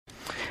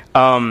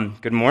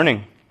Good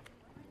morning.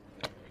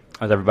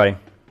 How's everybody?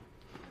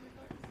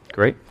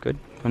 Great, good,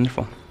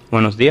 wonderful.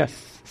 Buenos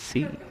dias.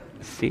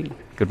 Sí.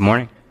 Good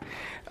morning.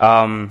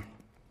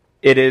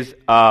 It is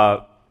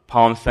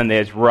Palm Sunday,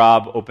 as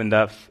Rob opened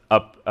us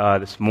up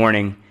this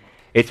morning.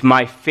 It's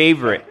my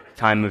favorite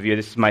time of year.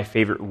 This is my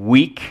favorite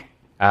week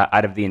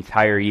out of the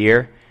entire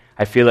year.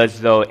 I feel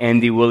as though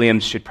Andy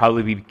Williams should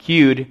probably be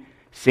cued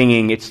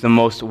singing "It's the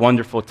Most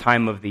Wonderful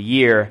Time of the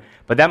Year."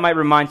 But that might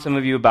remind some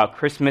of you about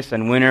Christmas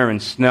and winter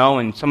and snow,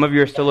 and some of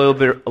you are still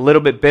a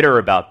little bit bitter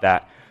about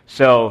that.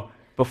 So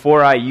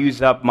before I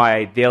use up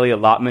my daily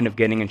allotment of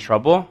getting in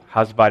trouble,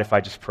 how's about if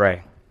I just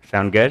pray?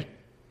 Sound good?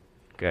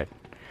 Good.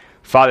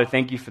 Father,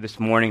 thank you for this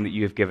morning that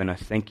you have given us.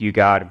 Thank you,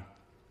 God,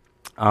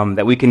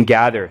 that we can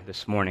gather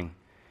this morning.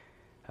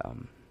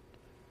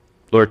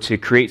 Lord, to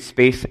create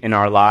space in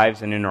our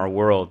lives and in our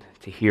world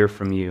to hear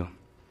from you.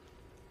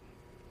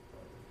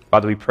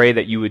 Father, we pray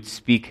that you would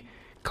speak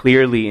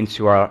clearly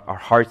into our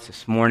hearts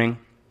this morning.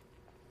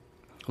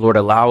 Lord,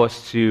 allow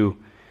us to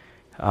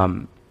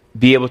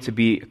be able to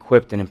be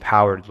equipped and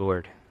empowered,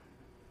 Lord,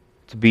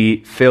 to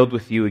be filled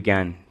with you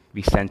again,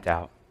 be sent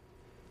out.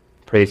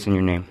 Pray this in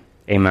your name.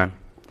 Amen.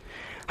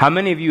 How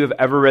many of you have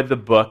ever read the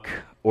book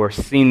or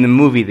seen the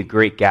movie The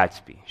Great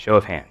Gatsby? Show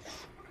of hands.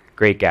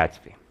 Great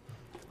Gatsby.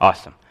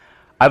 Awesome.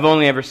 I've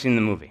only ever seen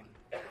the movie.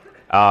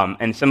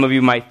 And some of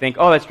you might think,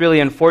 oh, that's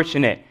really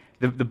unfortunate.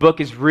 The book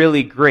is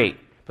really great.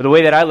 But the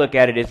way that I look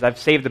at it is I've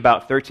saved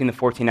about 13 to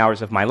 14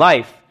 hours of my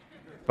life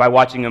by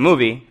watching a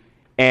movie,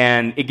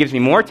 and it gives me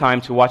more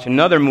time to watch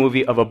another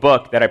movie of a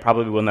book that I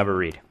probably will never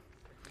read.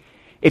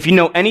 If you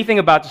know anything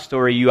about the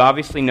story, you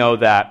obviously know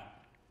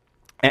that,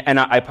 and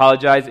I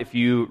apologize if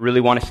you really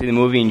want to see the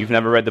movie and you've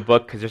never read the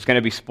book, because there's going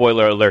to be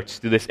spoiler alerts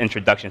through this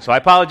introduction. So I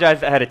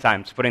apologize ahead of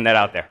time, just putting that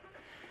out there.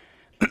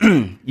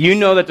 You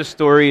know that the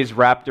story is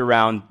wrapped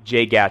around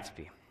Jay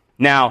Gatsby.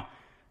 Now,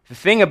 the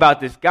thing about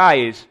this guy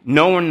is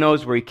no one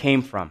knows where he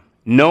came from.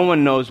 No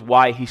one knows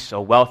why he's so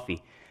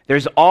wealthy.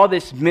 There's all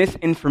this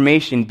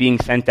misinformation being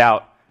sent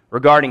out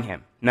regarding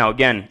him. Now,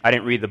 again, I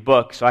didn't read the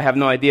book, so I have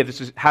no idea if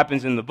this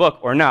happens in the book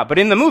or not. But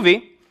in the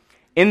movie,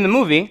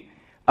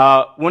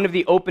 one of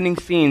the opening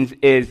scenes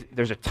is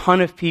there's a ton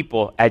of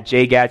people at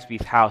Jay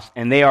Gatsby's house,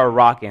 and they are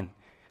rocking.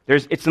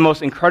 It's the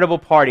most incredible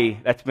party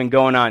that's been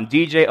going on.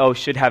 DJ O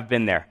should have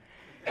been there.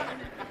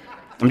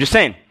 I'm just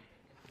saying.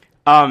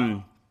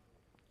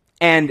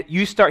 And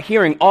you start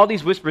hearing all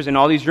these whispers and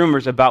all these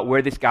rumors about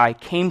where this guy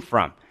came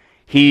from.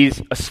 He's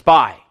a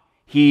spy.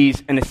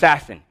 He's an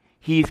assassin.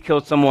 He's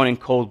killed someone in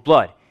cold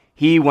blood.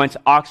 He went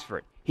to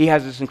Oxford. He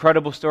has this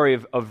incredible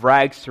story of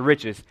rags to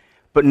riches.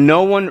 But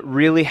no one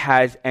really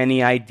has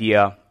any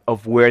idea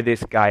of where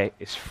this guy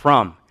is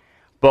from.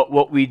 But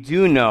what we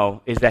do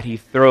know is that he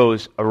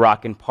throws a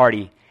rockin'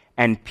 party,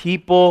 and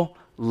people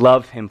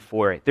love him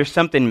for it. There's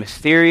something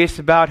mysterious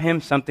about him,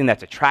 something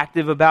that's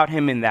attractive about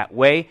him in that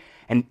way,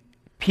 and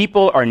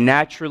people are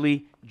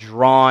naturally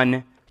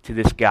drawn to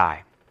this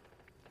guy.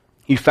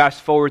 You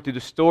fast forward through the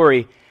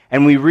story,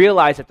 and we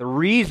realize that the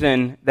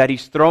reason that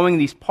he's throwing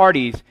these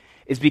parties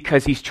is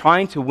because he's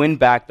trying to win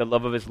back the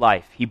love of his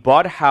life. He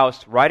bought a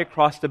house right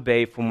across the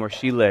bay from where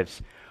she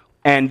lives,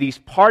 and these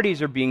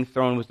parties are being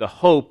thrown with the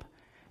hope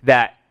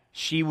that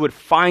she would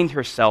find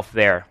herself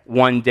there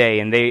one day,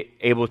 and they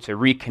able to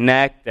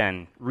reconnect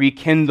and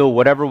rekindle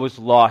whatever was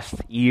lost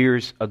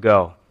years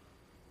ago.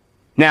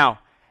 Now,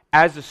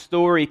 as the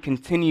story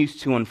continues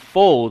to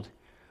unfold,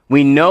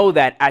 we know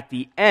that at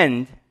the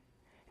end,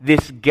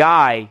 this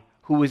guy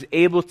who was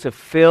able to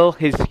fill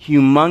his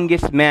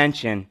humongous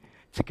mansion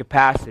to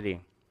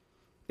capacity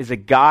is a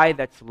guy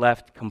that's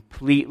left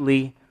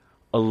completely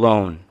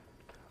alone.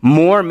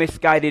 More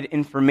misguided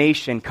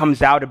information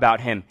comes out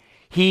about him.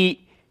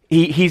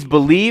 He's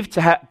believed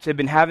to have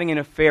been having an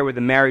affair with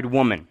a married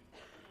woman.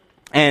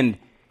 And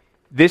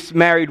this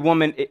married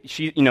woman,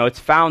 it's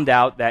found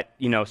out that,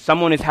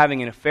 someone is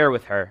having an affair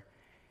with her.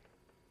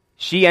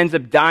 She ends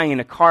up dying in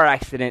a car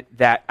accident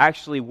that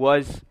actually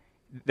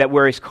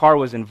where his car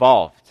was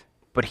involved,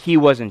 but he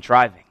wasn't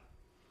driving.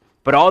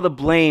 But all the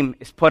blame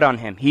is put on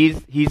him.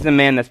 He's the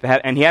man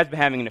and he has been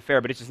having an affair,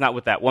 but it's just not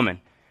with that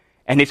woman.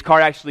 And his car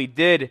actually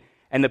did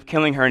end up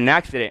killing her in an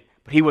accident,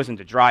 but he wasn't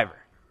the driver.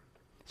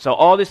 So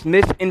all this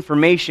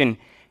misinformation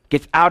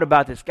gets out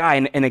about this guy,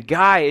 and a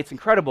guy, it's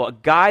incredible, a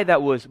guy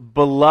that was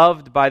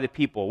beloved by the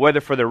people,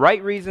 whether for the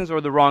right reasons or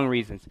the wrong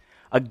reasons.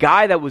 A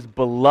guy that was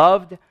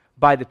beloved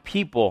by the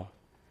people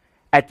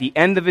at the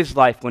end of his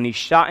life when he's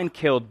shot and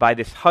killed by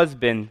this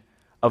husband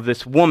of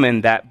this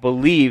woman that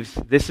believes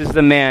this is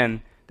the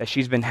man that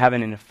she's been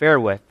having an affair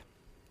with.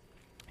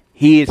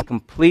 He is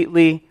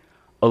completely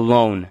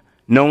alone.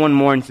 No one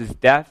mourns his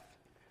death.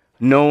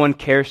 No one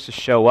cares to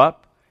show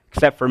up,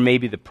 except for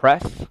maybe the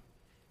press.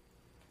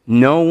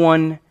 No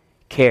one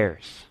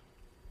cares.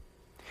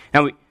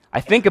 Now,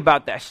 I think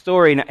about that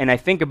story, and I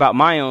think about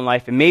my own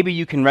life, and maybe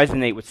you can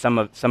resonate with some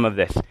of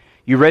this.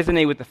 You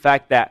resonate with the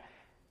fact that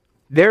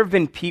there have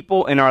been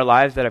people in our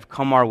lives that have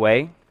come our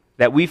way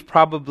that we've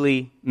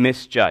probably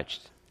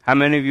misjudged. How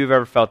many of you have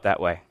ever felt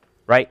that way,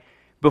 right?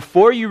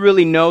 before you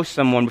really know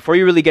someone, before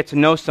you really get to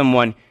know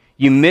someone,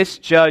 you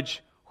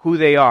misjudge who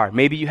they are.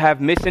 Maybe you have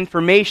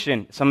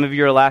misinformation. Some of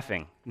you are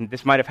laughing.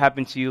 This might have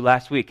happened to you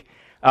last week.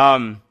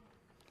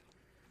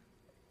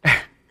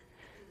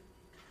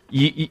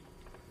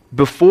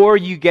 Before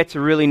you get to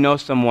really know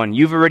someone,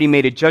 you've already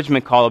made a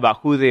judgment call about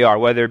who they are,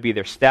 whether it be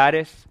their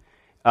status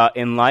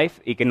in life,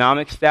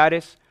 economic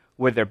status,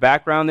 what their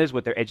background is,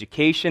 what their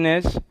education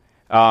is,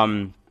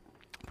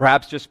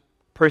 perhaps just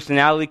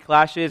personality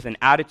clashes and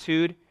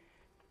attitude.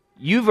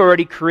 You've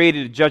already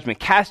created a judgment.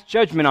 Cast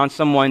judgment on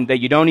someone that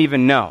you don't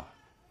even know,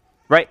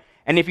 right?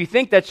 And if you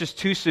think that's just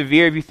too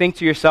severe, if you think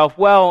to yourself,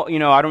 well,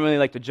 I don't really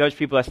like to judge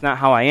people, that's not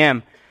how I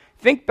am,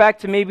 think back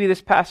to maybe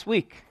this past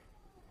week.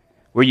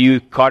 Were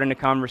you caught in a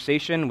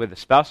conversation with a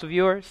spouse of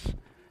yours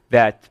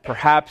that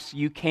perhaps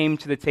you came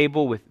to the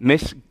table with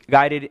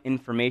misguided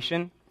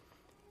information?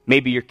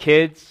 Maybe your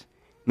kids,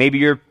 maybe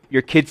your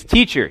kids'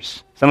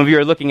 teachers. Some of you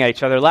are looking at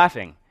each other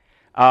laughing.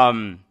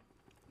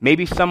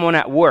 Maybe someone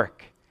at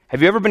work.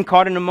 Have you ever been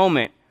caught in a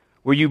moment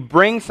where you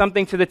bring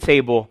something to the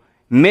table,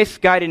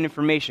 misguided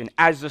information,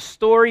 as the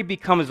story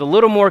becomes a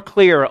little more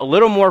clear, a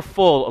little more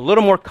full, a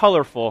little more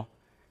colorful?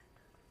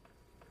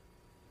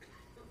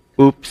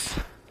 Oops.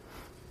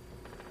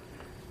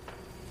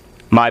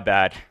 My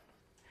bad.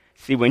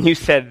 See, when you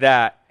said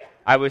that,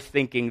 I was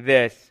thinking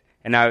this,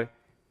 and if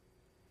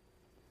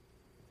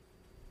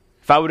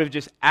I would have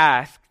just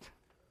asked,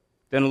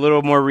 done a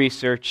little more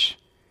research,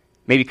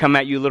 maybe come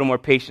at you a little more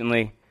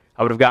patiently,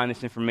 I would have gotten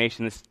this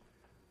information. This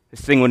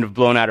thing wouldn't have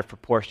blown out of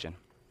proportion.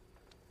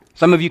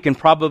 Some of you can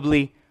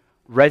probably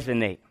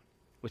resonate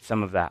with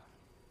some of that.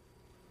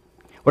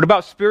 What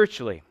about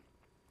spiritually?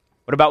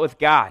 What about with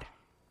God?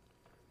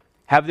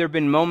 Have there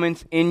been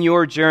moments in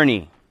your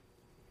journey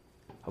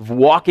of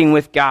walking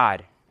with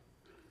God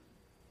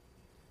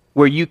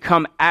where you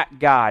come at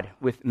God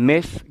with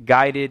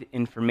misguided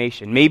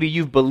information? Maybe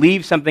you've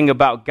believed something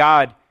about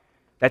God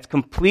that's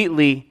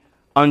completely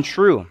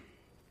untrue.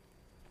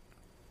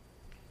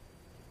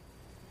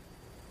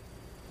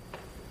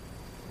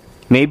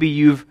 Maybe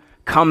you've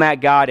come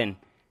at God, and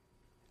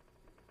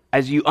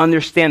as you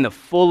understand the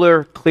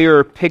fuller,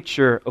 clearer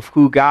picture of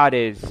who God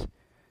is,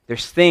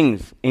 there's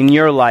things in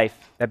your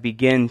life that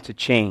begin to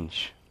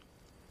change.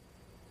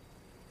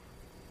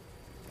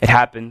 It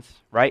happens,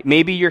 right?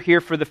 Maybe you're here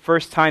for the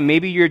first time.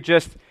 Maybe you're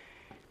just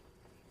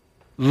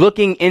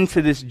looking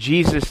into this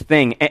Jesus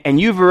thing, and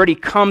you've already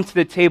come to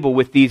the table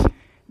with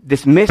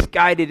this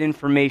misguided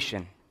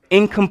information,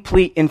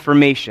 incomplete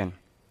information.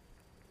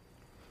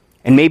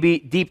 And maybe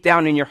deep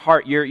down in your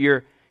heart,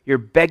 you're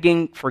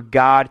begging for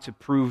God to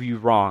prove you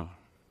wrong.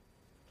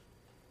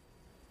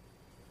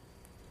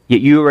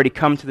 Yet you already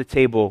come to the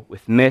table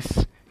with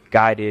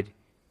misguided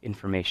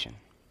information.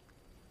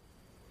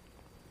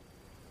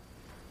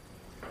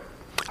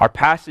 Our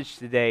passage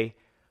today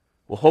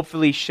will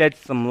hopefully shed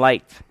some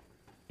light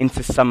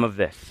into some of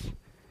this.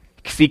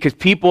 See, because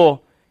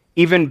people,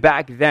 even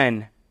back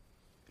then,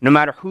 no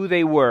matter who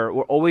they were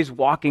always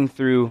walking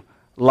through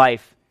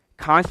life,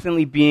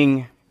 constantly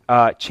being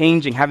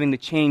changing, having to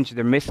change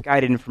their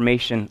misguided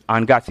information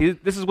on God. See,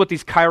 this is what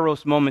these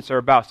Kairos moments are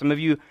about. Some of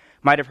you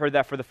might have heard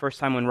that for the first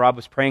time when Rob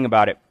was praying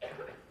about it.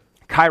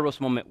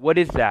 Kairos moment, what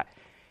is that?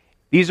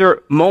 These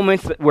are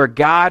moments where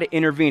God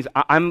intervenes.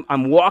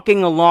 I'm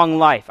walking along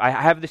life. I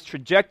have this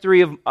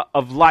trajectory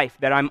of life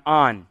that I'm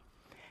on.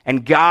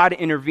 And God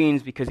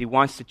intervenes because he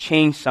wants to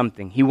change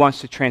something. He wants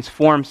to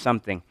transform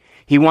something.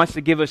 He wants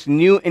to give us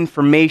new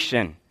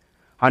information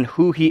on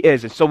who he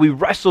is. And so we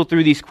wrestle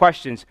through these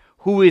questions.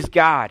 Who is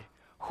God?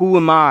 Who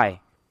am I?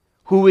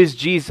 Who is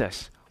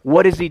Jesus?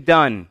 What has he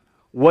done?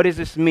 What does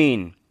this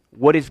mean?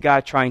 What is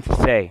God trying to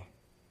say?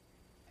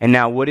 And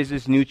now, what is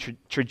this new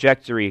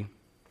trajectory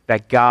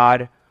that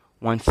God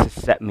wants to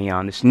set me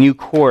on? This new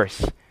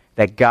course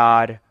that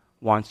God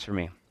wants for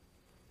me.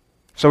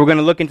 So we're going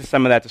to look into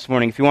some of that this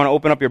morning. If you want to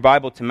open up your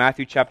Bible to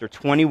Matthew chapter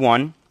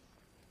 21,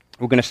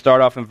 we're going to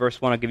start off in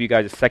verse 1. I'll give you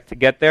guys a sec to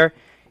get there.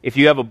 If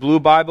you have a blue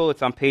Bible,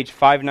 it's on page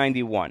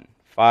 591.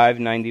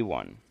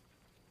 591.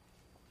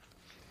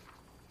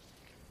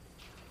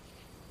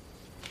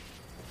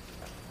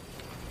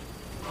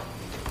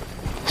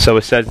 So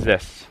it says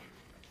this.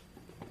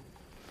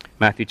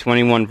 Matthew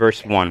 21,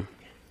 verse 1.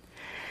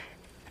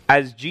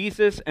 As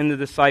Jesus and the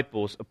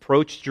disciples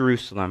approached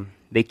Jerusalem,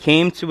 they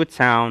came to the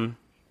town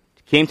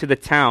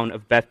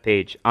of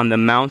Bethphage on the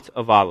Mount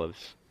of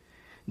Olives.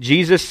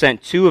 Jesus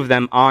sent two of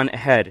them on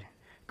ahead.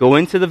 Go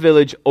into the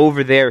village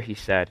over there, he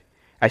said.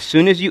 As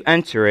soon as you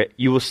enter it,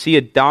 you will see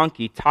a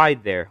donkey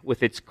tied there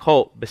with its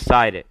colt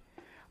beside it.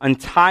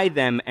 Untie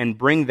them and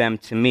bring them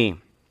to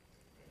me.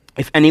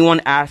 If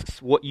anyone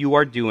asks what you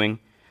are doing,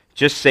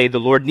 just say the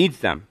Lord needs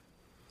them,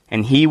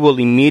 and he will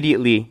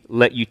immediately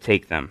let you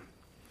take them.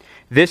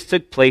 This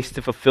took place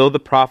to fulfill the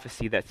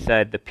prophecy that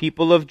said, tell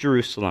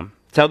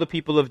the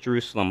people of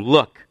Jerusalem,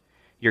 look,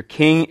 your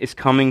king is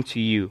coming to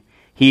you.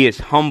 He is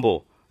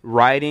humble,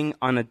 riding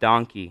on a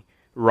donkey's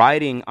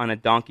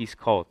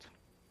colt.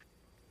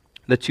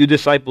 The two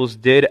disciples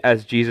did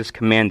as Jesus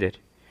commanded.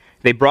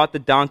 They brought the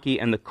donkey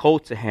and the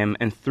colt to him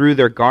and threw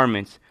their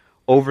garments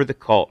over the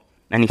colt,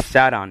 and he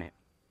sat on it.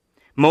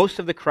 Most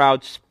of the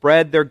crowd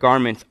spread their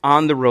garments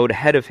on the road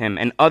ahead of him,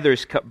 and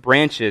others cut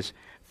branches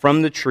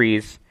from the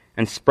trees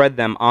and spread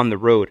them on the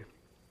road.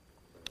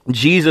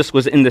 Jesus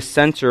was in the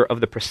center of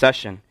the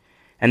procession,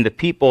 and the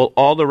people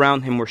all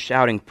around him were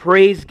shouting,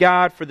 "Praise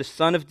God for the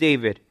Son of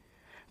David!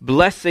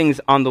 Blessings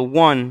on the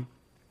one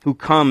who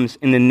comes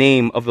in the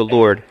name of the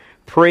Lord!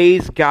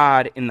 Praise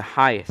God in the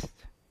highest!"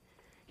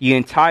 The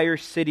entire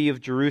city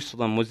of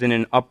Jerusalem was in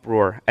an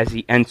uproar as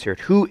he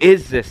entered. "Who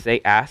is this?"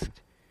 they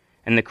asked.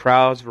 And the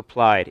crowds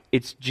replied,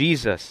 "It's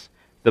Jesus,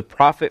 the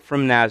prophet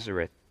from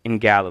Nazareth in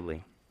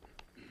Galilee."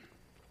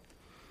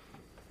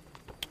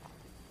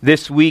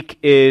 This week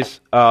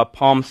is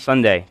Palm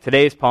Sunday.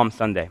 Today is Palm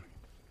Sunday.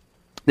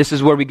 This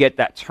is where we get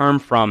that term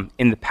from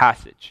in the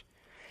passage.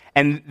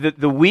 And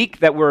the week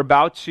that we're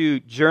about to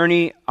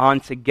journey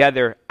on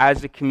together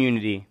as a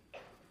community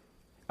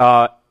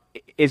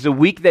is a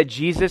week that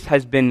Jesus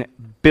has been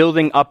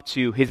building up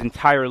to his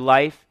entire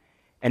life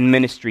and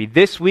ministry.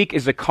 This week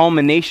is a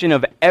culmination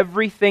of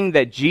everything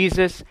that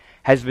Jesus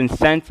has been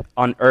sent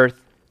on earth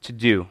to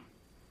do.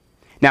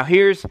 Now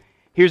here's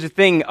the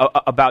thing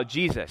about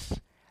Jesus.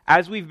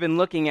 As we've been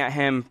looking at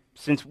him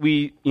since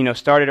we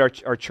started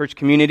our church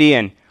community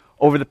and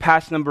over the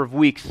past number of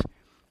weeks,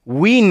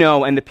 we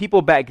know, and the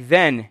people back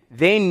then,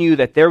 they knew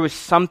that there was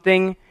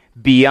something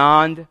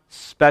beyond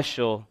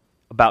special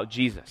about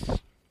Jesus.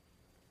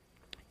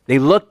 They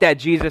looked at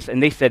Jesus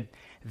and they said,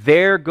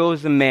 "There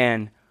goes a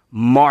man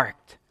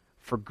marked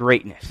for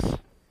greatness."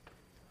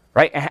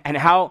 Right? And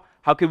how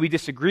could we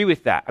disagree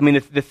with that? I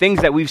mean, the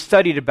things that we've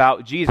studied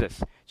about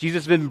Jesus.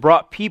 Jesus has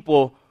brought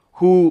people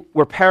who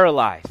were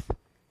paralyzed.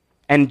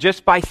 And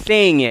just by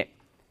saying it,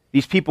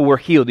 these people were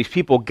healed. These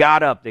people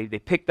got up. They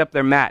picked up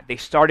their mat. They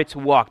started to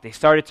walk. They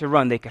started to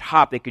run. They could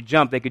hop. They could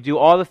jump. They could do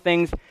all the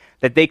things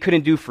that they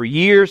couldn't do for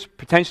years,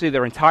 potentially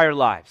their entire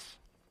lives.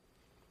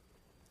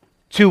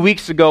 2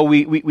 weeks ago,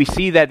 we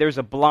see that there's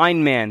a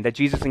blind man that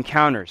Jesus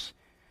encounters,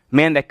 a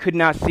man that could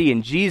not see,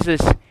 and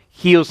Jesus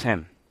heals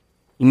him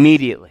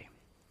immediately.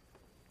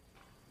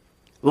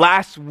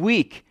 Last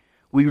week,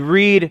 we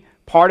read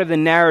part of the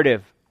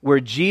narrative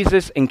where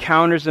Jesus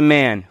encounters a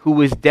man who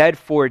was dead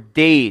for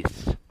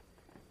days,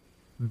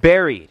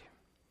 buried,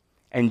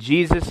 and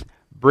Jesus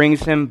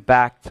brings him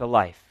back to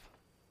life.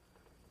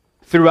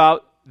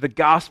 Throughout the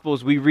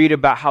Gospels, we read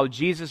about how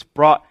Jesus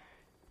brought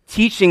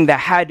teaching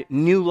that had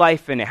new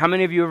life in it. How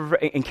many of you ever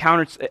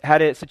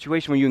had a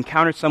situation where you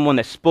encountered someone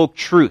that spoke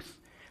truth,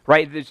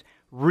 right? That's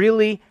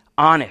really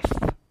honest.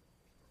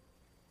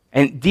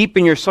 And deep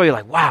in your soul, you're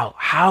like, wow,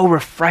 how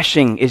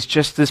refreshing is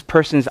just this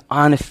person's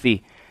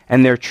honesty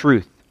and their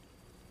truth.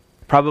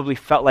 Probably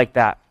felt like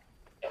that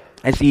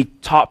as he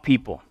taught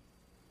people.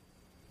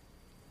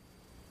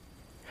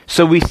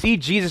 So we see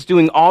Jesus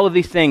doing all of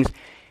these things,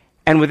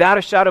 and without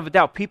a shadow of a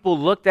doubt, people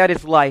looked at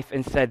his life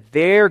and said,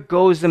 "There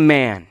goes a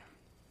man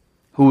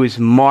who is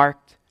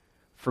marked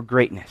for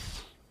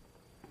greatness."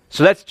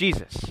 So that's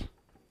Jesus.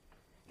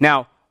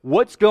 Now,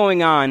 what's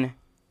going on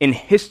in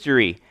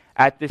history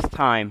at this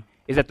time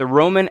is that the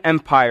Roman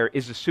Empire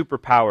is the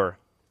superpower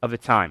of the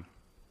time.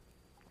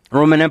 The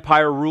Roman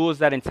Empire rules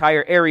that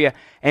entire area,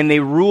 and they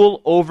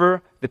rule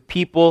over the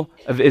people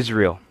of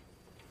Israel.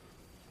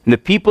 And the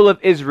people of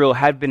Israel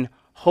had been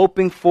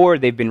hoping for,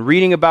 they've been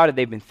reading about it,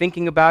 they've been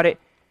thinking about it.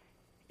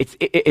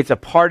 It's a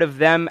part of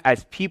them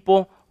as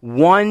people.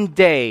 One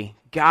day,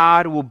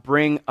 God will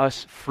bring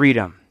us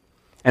freedom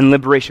and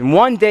liberation.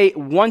 One day,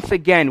 once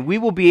again, we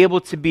will be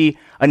able to be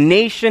a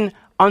nation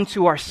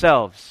unto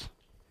ourselves,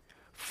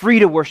 free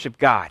to worship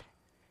God.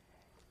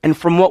 And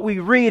from what we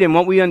read and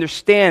what we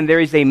understand, there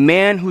is a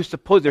man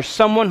there's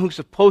someone who's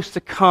supposed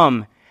to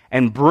come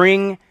and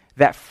bring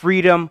that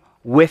freedom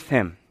with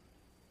him.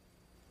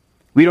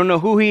 We don't know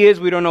who he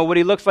is, we don't know what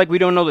he looks like, we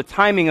don't know the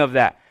timing of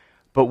that.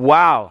 But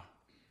wow,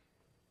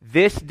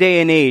 this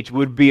day and age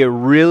would be a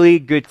really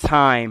good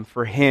time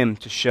for him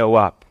to show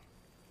up.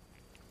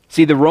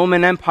 See, the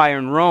Roman Empire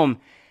in Rome,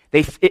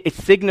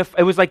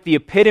 it was like the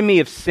epitome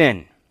of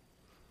sin.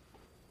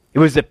 It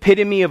was the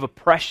epitome of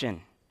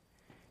oppression.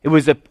 It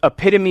was the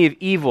epitome of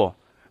evil.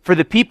 For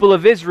the people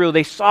of Israel,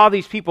 they saw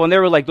these people and they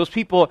were like, those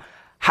people,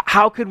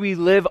 how could we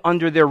live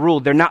under their rule?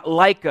 They're not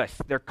like us.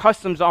 Their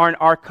customs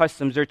aren't our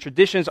customs. Their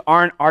traditions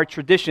aren't our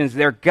traditions.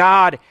 Their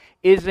God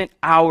isn't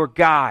our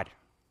God.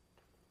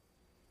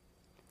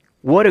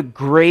 What a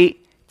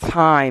great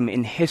time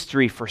in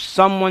history for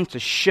someone to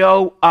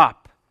show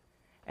up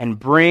and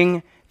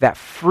bring that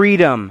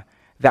freedom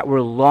that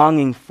we're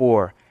longing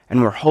for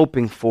and we're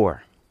hoping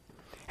for.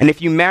 And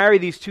if you marry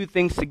these two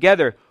things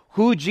together,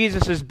 who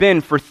Jesus has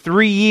been for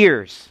 3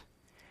 years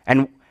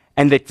and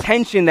the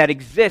tension that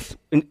exists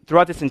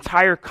throughout this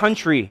entire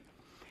country,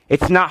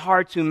 it's not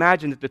hard to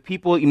imagine that the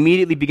people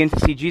immediately begin to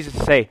see Jesus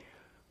and say,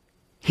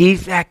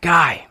 he's that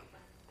guy.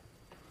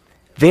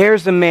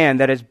 There's a man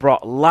that has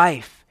brought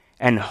life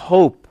and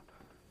hope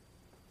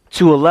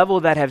to a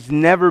level that has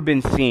never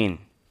been seen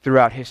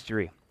throughout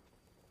history.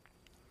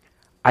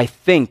 I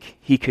think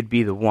he could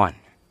be the one.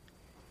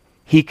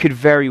 he could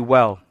very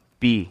well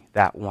be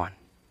that one.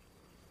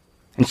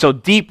 And so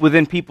deep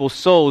within people's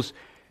souls,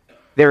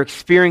 they're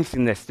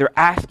experiencing this. They're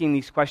asking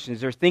these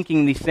questions. They're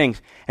thinking these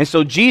things. And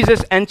so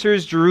Jesus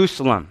enters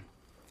Jerusalem.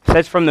 It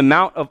says from the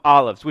Mount of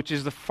Olives, which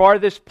is the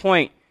farthest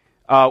point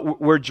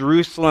where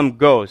Jerusalem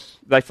goes.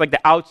 That's like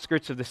the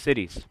outskirts of the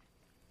cities.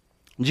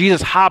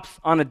 Jesus hops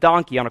on a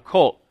donkey, on a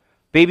colt,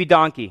 baby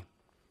donkey.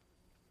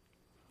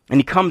 And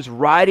he comes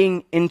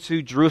riding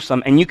into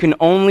Jerusalem. And you can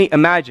only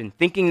imagine,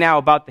 thinking now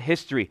about the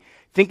history,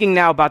 thinking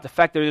now about the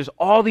fact that there's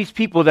all these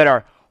people that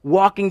are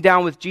walking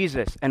down with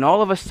Jesus. And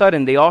all of a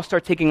sudden, they all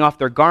start taking off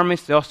their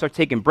garments. They all start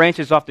taking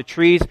branches off the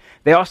trees.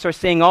 They all start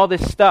saying all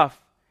this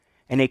stuff.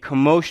 And a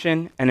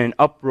commotion and an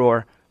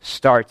uproar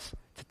starts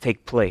to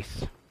take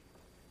place.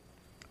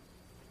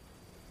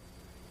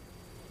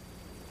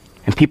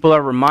 And people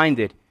are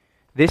reminded,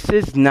 this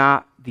is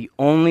not the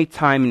only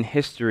time in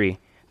history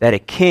that a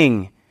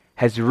king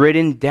has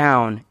ridden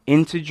down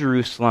into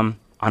Jerusalem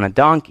on a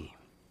donkey.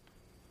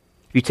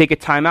 If you take a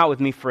time out with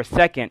me for a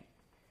second,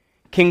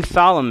 King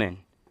Solomon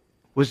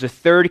was the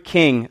third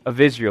king of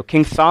Israel.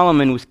 King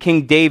Solomon was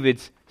King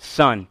David's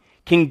son.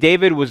 King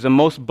David was the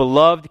most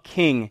beloved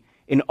king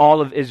in all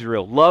of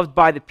Israel, loved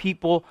by the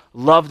people,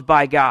 loved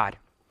by God.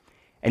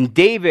 And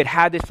David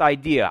had this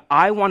idea,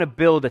 I want to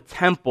build a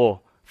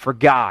temple for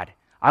God.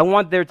 I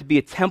want there to be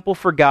a temple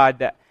for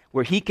God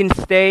where he can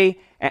stay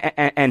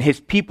and his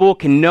people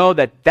can know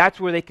that that's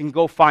where they can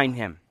go find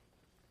him.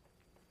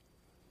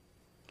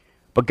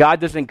 But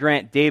God doesn't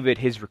grant David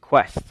his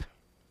request.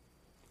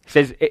 He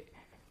says,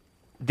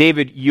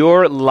 David,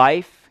 your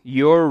life,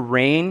 your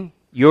reign,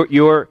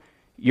 your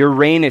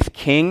reign as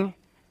king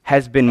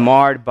has been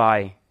marred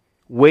by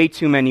way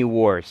too many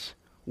wars,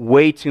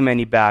 way too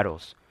many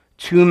battles.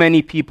 Too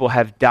many people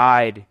have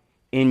died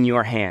in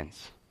your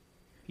hands.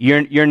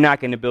 You're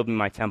not going to build me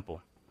my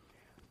temple.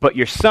 But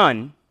your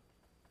son,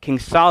 King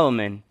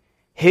Solomon,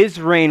 his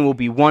reign will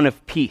be one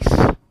of peace.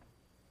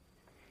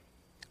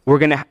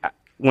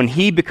 When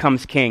he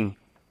becomes king,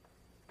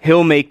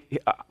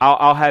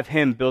 I'll have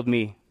him build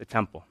me the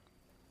temple.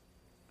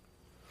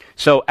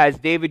 So as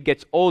David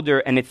gets older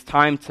and it's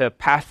time to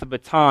pass the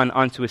baton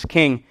onto his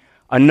king,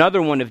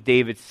 another one of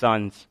David's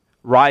sons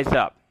rise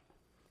up,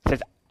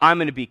 says, I'm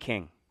going to be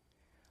king.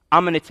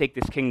 I'm going to take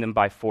this kingdom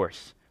by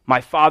force. My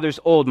father's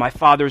old. My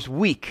father's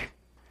weak.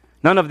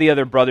 None of the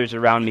other brothers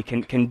around me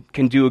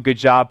can do a good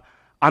job.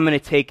 I'm going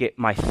to take it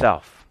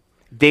myself.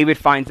 David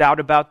finds out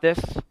about this,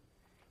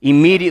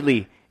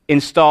 immediately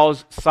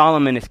installs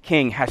Solomon as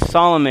king, has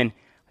Solomon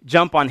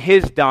jump on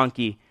his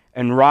donkey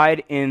and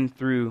ride in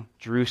through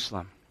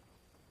Jerusalem.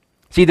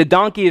 See, the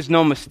donkey is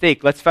no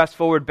mistake. Let's fast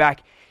forward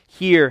back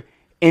here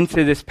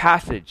into this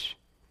passage.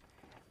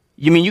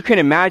 You can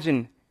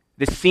imagine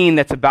the scene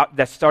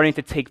that's starting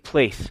to take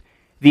place.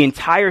 The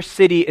entire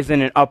city is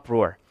in an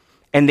uproar,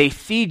 and they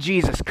see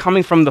Jesus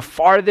coming from the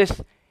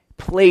farthest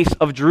place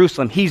of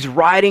Jerusalem. He's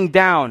riding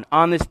down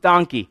on this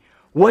donkey.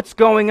 What's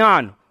going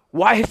on?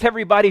 Why is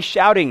everybody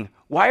shouting?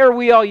 Why are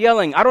we all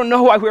yelling? I don't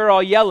know why we're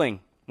all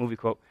yelling. Movie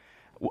quote.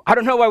 I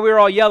don't know why we're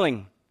all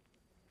yelling.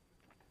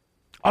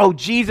 Oh,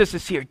 Jesus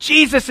is here.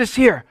 Jesus is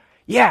here.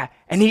 Yeah,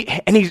 and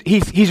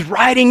he's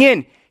riding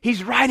in.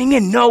 He's riding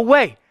in. No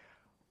way.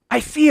 I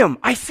see him.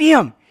 I see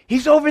him.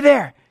 He's over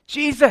there.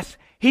 Jesus.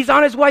 He's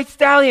on his white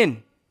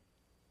stallion.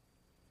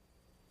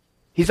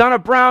 He's on a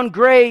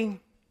brown-gray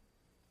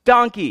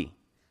donkey.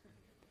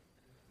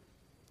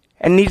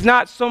 And he's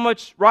not so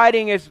much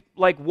riding as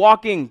like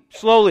walking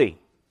slowly,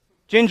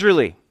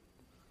 gingerly.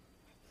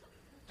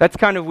 That's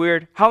kind of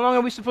weird. How long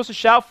are we supposed to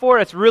shout for?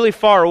 That's really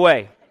far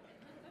away.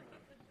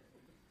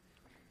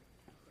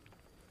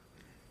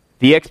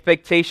 The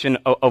expectation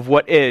of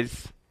what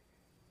is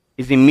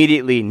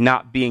immediately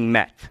not being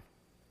met.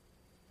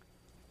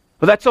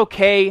 Well, that's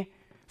okay.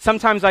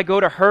 Sometimes I go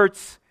to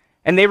Hertz,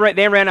 and they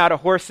ran out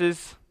of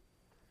horses,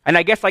 and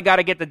I guess I got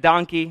to get the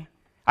donkey.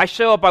 I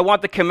show up, I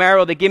want the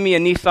Camaro, they give me a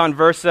Nissan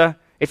Versa.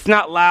 It's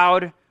not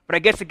loud, but I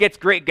guess it gets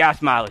great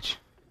gas mileage.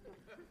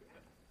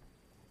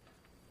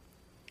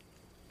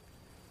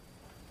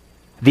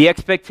 The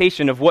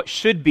expectation of what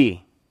should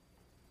be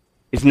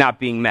is not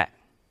being met.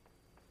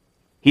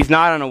 He's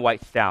not on a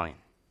white stallion.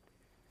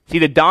 See,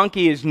 the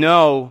donkey is it's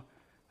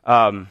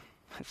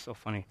so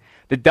funny.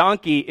 The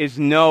donkey is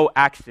no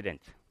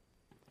accident.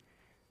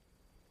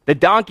 The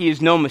donkey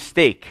is no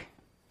mistake.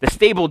 The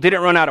stable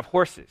didn't run out of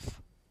horses.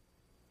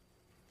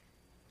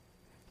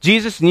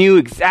 Jesus knew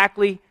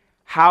exactly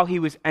how he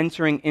was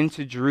entering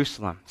into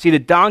Jerusalem. See, the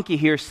donkey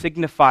here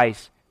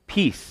signifies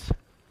peace.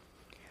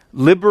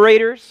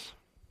 Liberators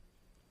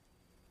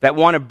that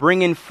want to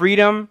bring in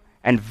freedom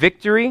and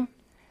victory,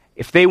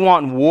 if they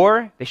want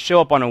war, they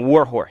show up on a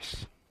war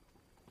horse.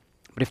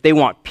 But if they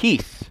want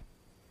peace,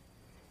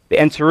 they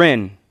enter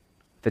in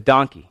the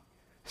donkey.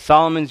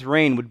 Solomon's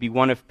reign would be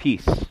one of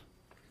peace.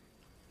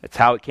 That's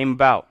how it came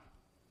about.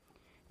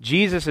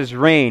 Jesus'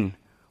 reign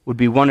would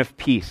be one of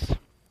peace,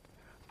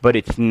 but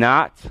it's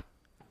not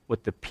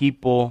what the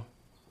people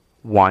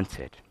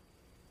wanted.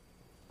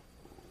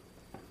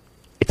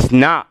 It's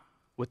not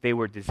what they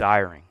were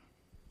desiring.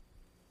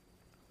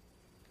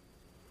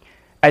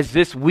 As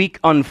this week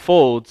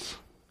unfolds,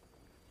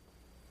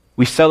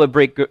 we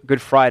celebrate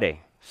Good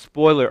Friday.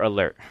 Spoiler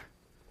alert,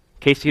 in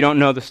case you don't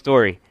know the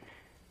story.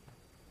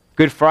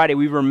 Good Friday,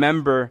 we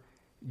remember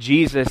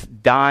Jesus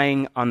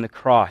dying on the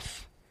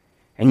cross.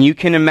 And you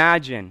can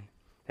imagine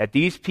that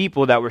these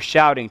people that were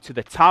shouting to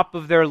the top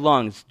of their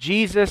lungs,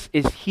 Jesus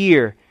is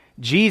here,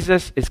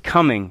 Jesus is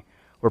coming,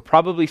 were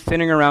probably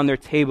sitting around their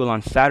table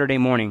on Saturday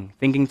morning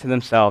thinking to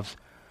themselves,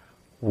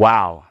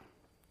 wow,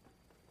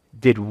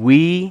 did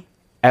we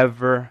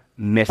ever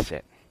miss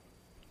it?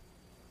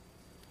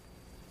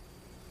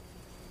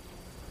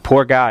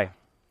 Poor guy.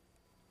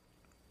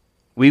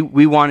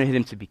 We wanted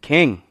him to be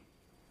king.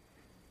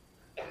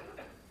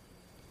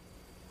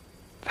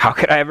 How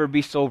could I ever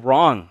be so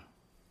wrong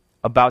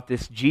about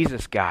this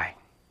Jesus guy?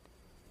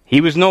 He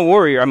was no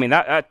warrior. I mean,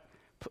 that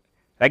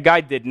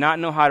guy did not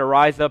know how to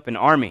rise up an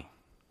army.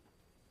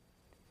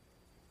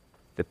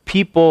 The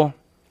people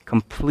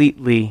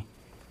completely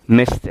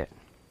missed it.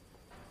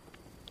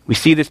 We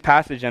see this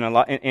passage in a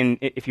lot. And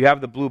if you have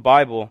the blue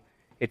Bible,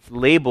 it's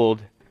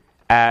labeled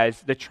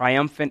as the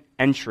triumphant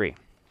entry.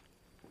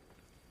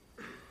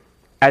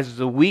 As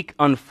the week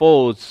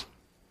unfolds,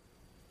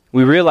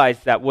 we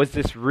realize that was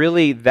this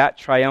really that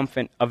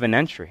triumphant of an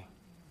entry?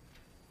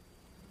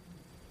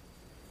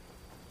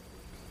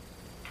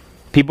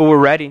 People were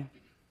ready.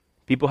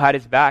 People had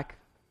his back.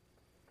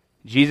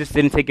 Jesus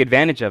didn't take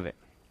advantage of it.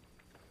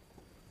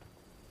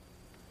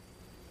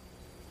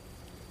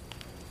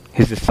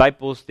 His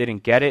disciples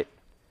didn't get it.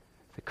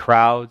 The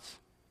crowds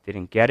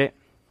didn't get it.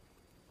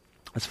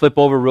 Let's flip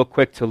over real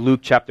quick to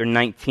Luke chapter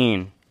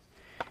 19.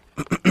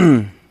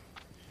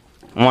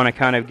 I want to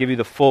kind of give you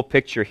the full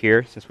picture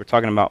here, since we're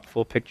talking about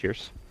full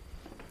pictures.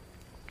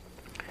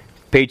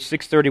 Page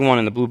 631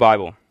 in the Blue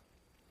Bible.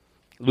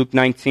 Luke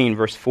 19,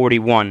 verse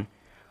 41.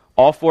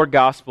 All four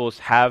Gospels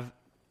have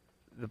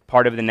the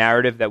part of the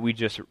narrative that we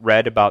just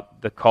read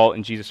about the cult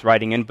and Jesus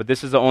riding in, but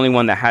this is the only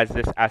one that has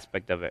this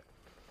aspect of it.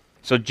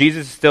 So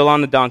Jesus is still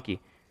on the donkey. It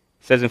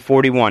says in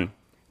 41,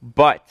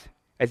 but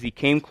as he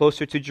came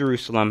closer to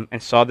Jerusalem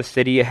and saw the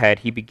city ahead,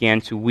 he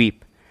began to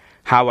weep.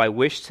 How I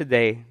wish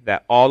today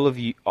that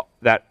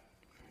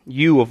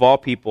you of all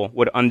people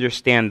would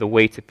understand the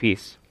way to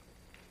peace.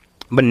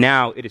 But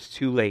now it is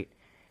too late,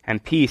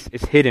 and peace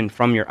is hidden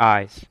from your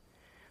eyes.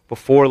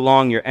 Before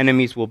long your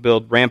enemies will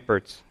build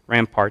ramparts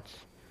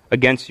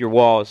against your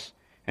walls,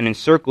 and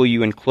encircle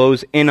you and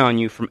close in on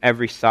you from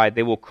every side.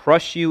 They will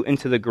crush you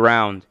into the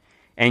ground,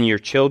 and your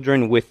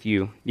children with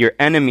you. Your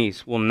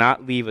enemies will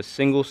not leave a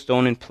single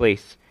stone in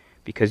place,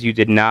 because you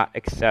did not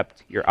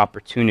accept your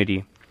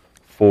opportunity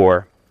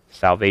for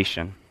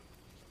salvation.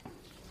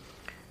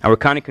 Now we're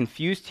kind of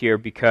confused here,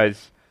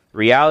 because the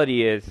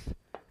reality is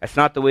that's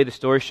not the way the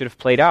story should have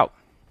played out.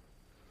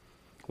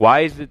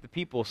 Why is it the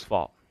people's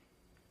fault?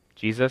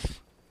 Jesus?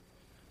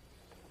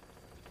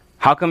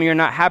 How come you're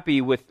not happy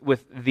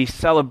with the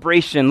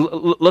celebration?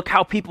 Look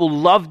how people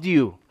loved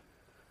you.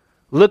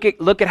 Look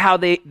at how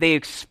they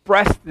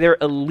expressed their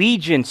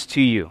allegiance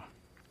to you.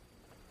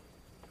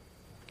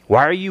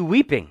 Why are you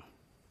weeping?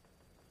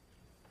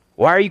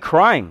 Why are you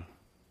crying?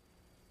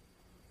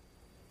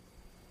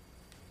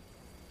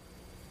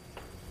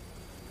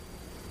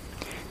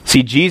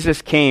 See,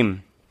 Jesus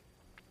came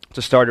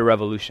to start a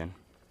revolution.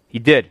 He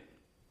did.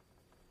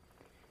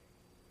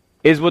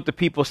 Is what the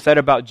people said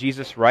about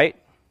Jesus right?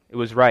 It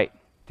was right.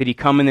 Did he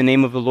come in the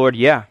name of the Lord?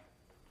 Yeah.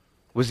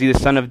 Was he the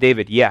son of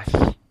David? Yes.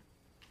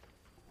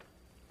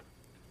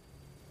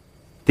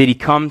 Did he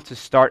come to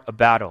start a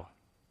battle?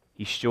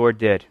 He sure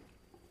did.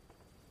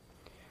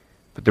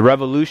 But the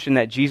revolution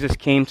that Jesus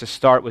came to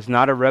start was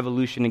not a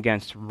revolution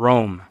against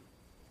Rome.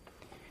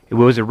 It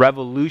was a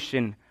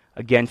revolution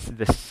against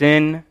the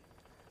sin,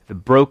 the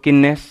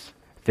brokenness,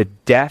 the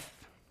death,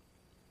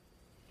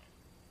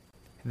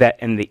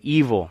 and the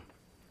evil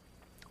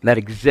that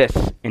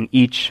exists in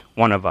each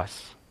one of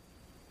us.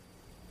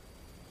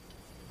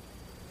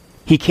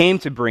 He came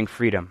to bring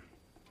freedom.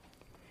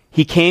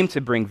 He came to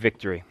bring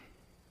victory.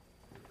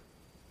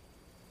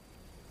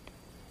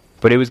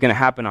 But it was going to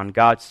happen on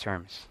God's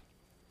terms,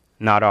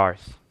 not ours.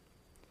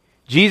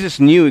 Jesus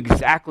knew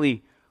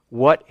exactly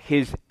what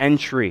his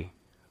entry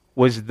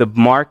was the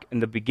mark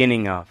and the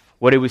beginning of,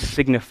 what it was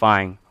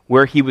signifying,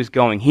 where he was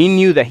going. He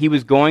knew that he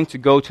was going to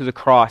go to the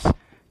cross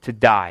to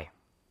die.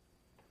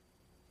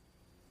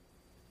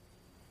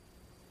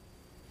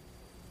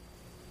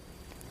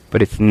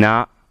 But it's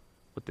not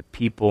what the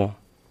people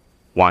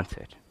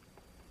wanted.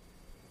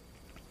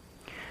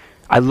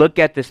 I look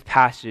at this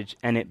passage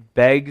and it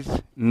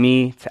begs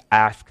me to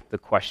ask the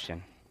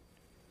question,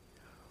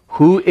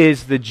 who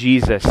is the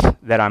Jesus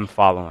that I'm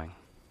following?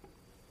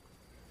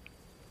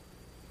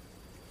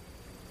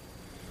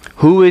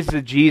 Who is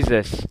the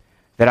Jesus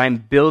that I'm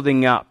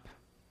building up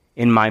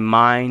in my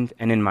mind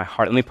and in my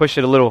heart? Let me push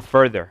it a little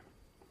further.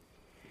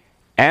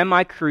 Am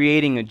I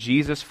creating a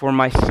Jesus for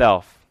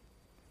myself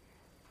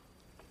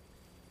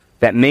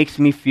that makes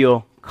me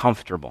feel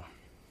comfortable?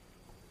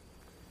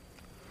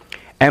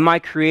 Am I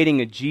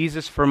creating a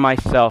Jesus for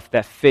myself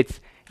that fits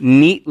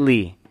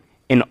neatly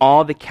in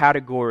all the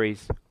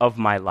categories of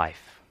my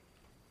life?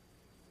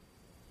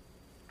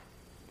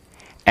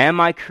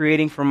 Am I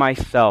creating for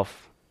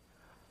myself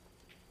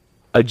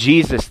a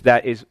Jesus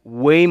that is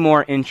way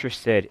more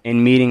interested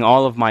in meeting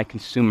all of my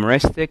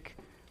consumeristic,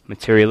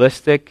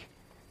 materialistic,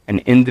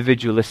 and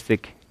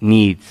individualistic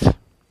needs?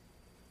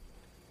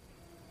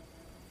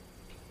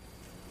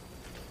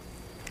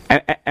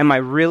 Am I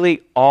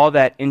really all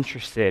that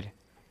interested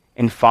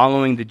in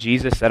following the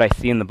Jesus that I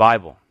see in the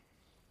Bible?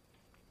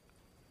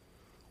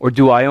 Or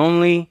do I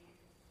only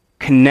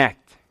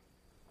connect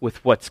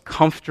with what's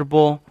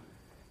comfortable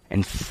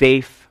and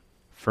safe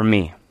for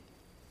me?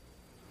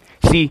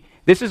 See,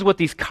 this is what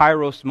these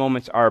Kairos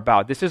moments are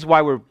about. This is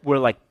why we're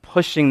like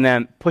pushing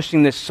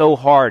this so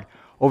hard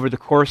over the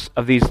course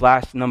of these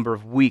last number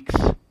of weeks.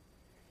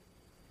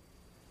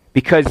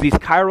 Because these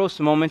Kairos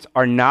moments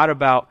are not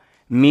about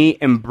me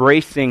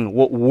embracing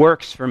what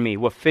works for me,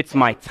 what fits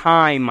my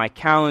time, my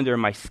calendar,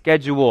 my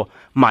schedule,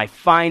 my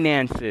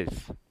finances.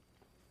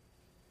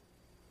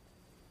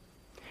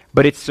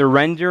 But it's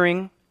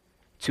surrendering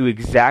to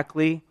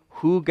exactly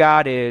who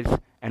God is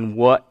and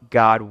what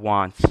God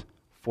wants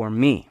for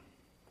me.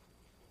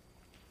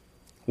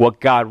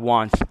 What God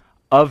wants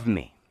of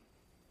me.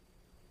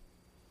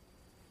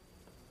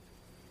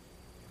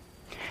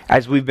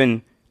 As we've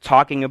been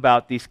talking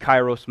about these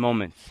Kairos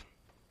moments,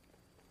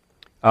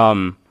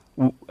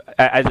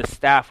 as a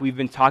staff, we've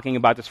been talking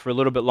about this for a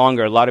little bit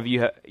longer. A lot of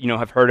you,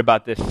 have heard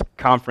about this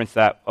conference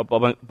that a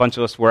bunch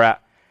of us were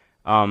at.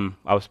 I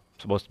was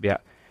supposed to be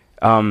at.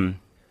 I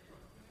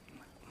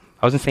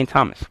was in St.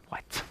 Thomas.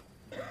 What?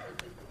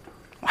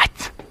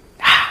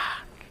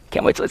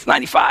 Can't wait till it's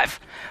 95.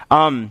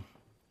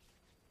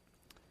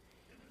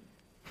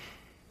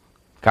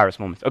 Kairos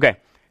moments. Okay,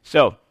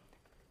 so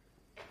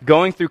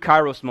going through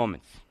Kairos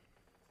moments.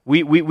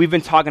 We've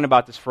been talking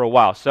about this for a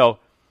while. So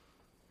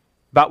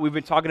we've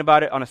been talking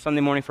about it on a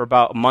Sunday morning for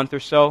about a month or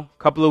so.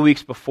 A couple of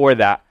weeks before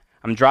that,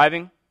 I'm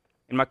driving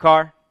in my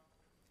car,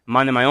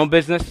 minding my own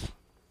business,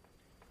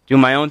 doing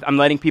my own. I'm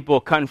letting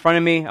people cut in front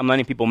of me. I'm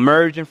letting people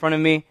merge in front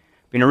of me,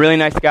 being a really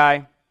nice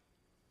guy.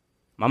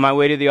 I'm on my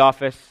way to the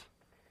office,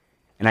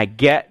 and I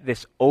get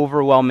this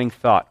overwhelming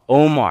thought.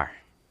 Omar,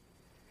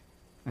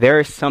 there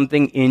is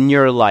something in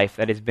your life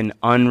that has been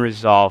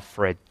unresolved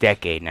for a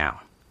decade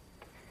now.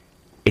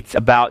 It's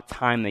about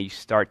time that you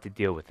start to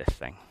deal with this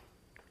thing.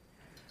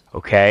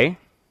 Okay?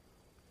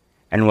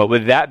 And what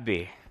would that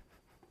be?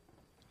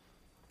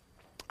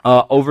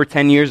 Over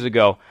 10 years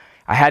ago,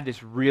 I had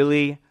this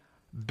really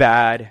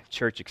bad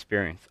church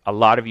experience. A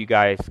lot of you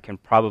guys can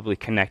probably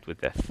connect with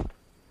this.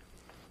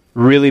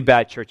 Really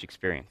bad church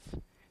experience.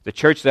 The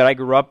church that I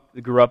grew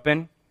up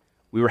in,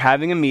 we were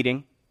having a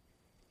meeting,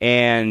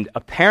 and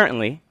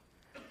apparently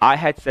I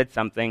had said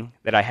something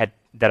that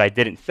I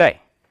didn't say.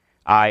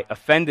 I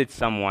offended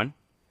someone.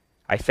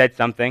 I said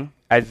something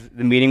as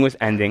the meeting was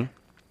ending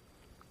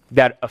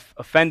that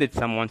offended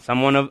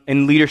someone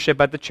in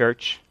leadership at the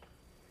church.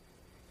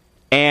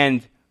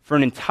 And for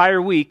an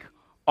entire week,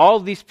 all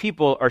these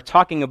people are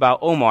talking about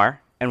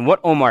Omar and what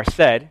Omar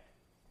said,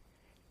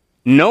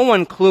 no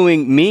one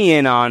cluing me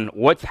in on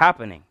what's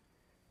happening.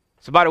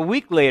 So about a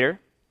week later,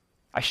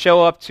 I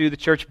show up to the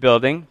church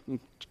building,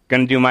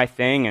 going to do my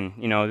thing, and,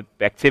 the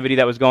activity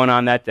that was going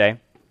on that day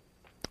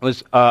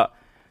was,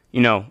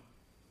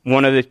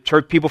 one of the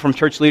church people from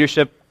church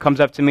leadership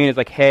comes up to me and is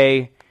like,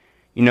 hey,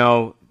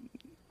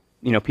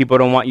 people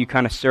don't want you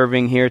kind of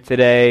serving here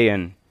today,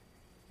 and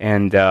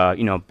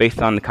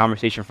based on the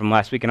conversation from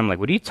last week, and I'm like,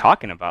 what are you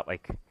talking about?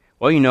 Like,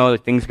 well,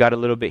 things got a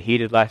little bit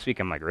heated last week.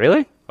 I'm like,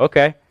 really?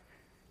 Okay.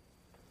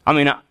 I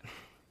mean, I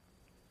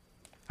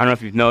don't know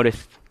if you've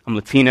noticed, I'm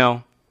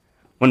Latino.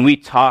 When we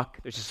talk,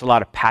 there's just a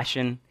lot of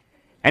passion.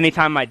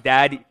 Anytime my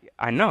dad,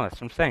 I know, that's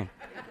what I'm saying.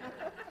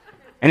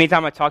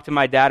 Anytime I talk to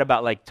my dad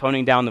about, like,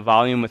 toning down the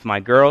volume with my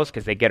girls,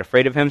 because they get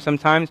afraid of him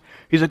sometimes,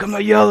 he's like, I'm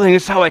not yelling,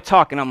 it's how I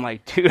talk. And I'm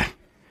like, dude,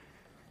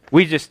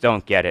 we just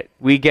don't get it.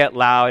 We get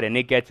loud, and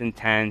it gets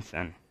intense,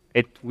 and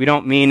we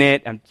don't mean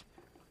it. All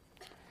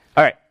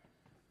right.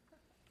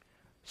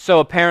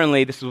 So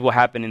apparently, this is what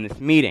happened in this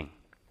meeting.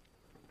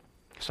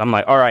 So I'm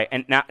like, all right,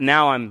 and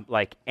now I'm,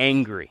 like,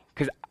 angry,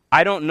 because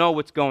I don't know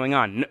what's going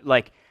on.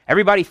 Like,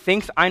 everybody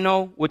thinks I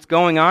know what's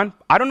going on.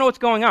 I don't know what's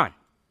going on.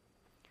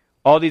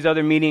 All these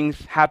other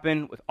meetings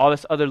happen with all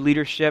this other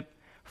leadership.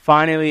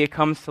 Finally, it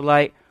comes to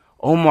light.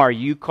 Omar,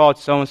 you called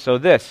so-and-so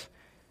this.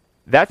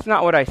 That's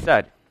not what I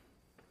said.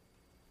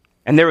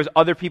 And there was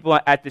other people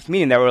at this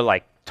meeting that were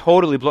like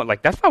totally blown.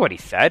 Like, that's not what he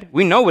said.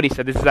 We know what he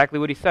said. This is exactly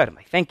what he said. I'm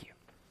like, thank you.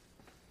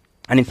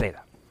 I didn't say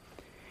that.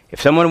 If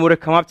someone would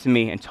have come up to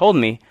me and told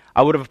me,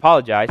 I would have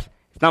apologized.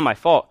 It's not my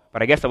fault,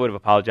 but I guess I would have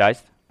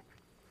apologized.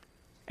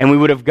 And we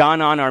would have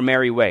gone on our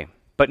merry way.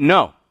 But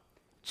no,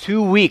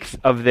 2 weeks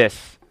of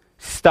this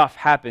stuff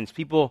happens.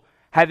 People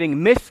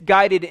having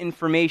misguided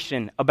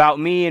information about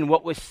me and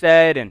what was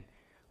said and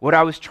what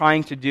I was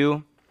trying to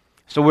do.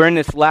 So we're in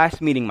this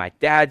last meeting. My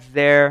dad's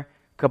there.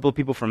 A couple of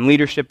people from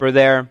leadership are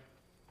there.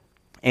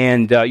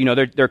 And,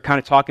 they're kind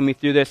of talking me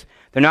through this.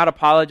 They're not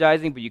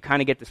apologizing, but you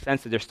kind of get the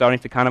sense that they're starting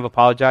to kind of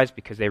apologize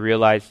because they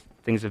realize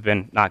Things have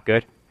been not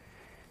good.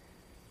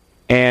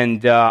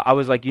 And I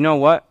was like, you know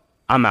what?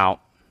 I'm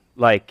out.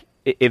 Like,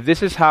 if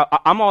this is how,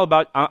 I'm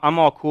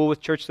all cool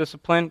with church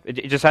discipline.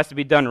 It just has to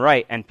be done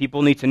right, and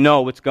people need to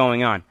know what's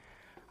going on.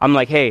 I'm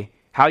like, hey,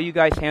 how you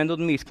guys handled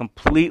me is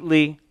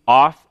completely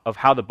off of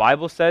how the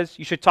Bible says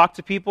you should talk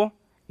to people.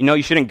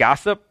 You shouldn't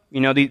gossip.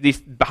 These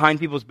behind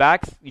people's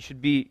backs. You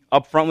should be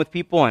upfront with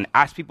people and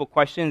ask people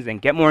questions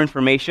and get more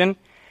information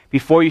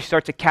before you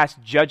start to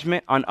cast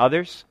judgment on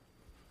others.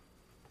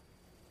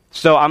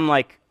 So I'm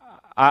like,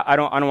 I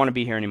don't want to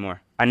be here anymore.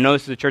 I know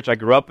this is the church I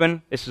grew up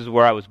in. This is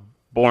where I was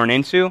born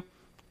into.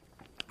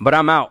 But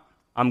I'm out.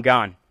 I'm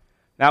gone.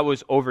 That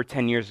was over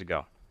 10 years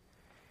ago.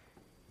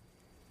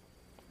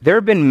 There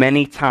have been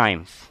many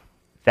times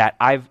that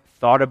I've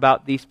thought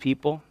about these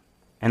people,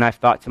 and I've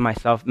thought to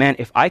myself, man,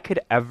 if I could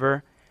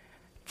ever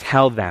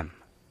tell them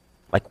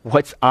like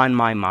what's on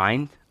my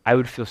mind, I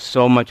would feel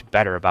so much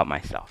better about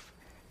myself.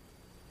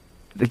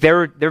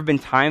 There have been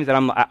times that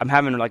I'm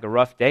having like a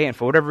rough day, and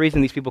for whatever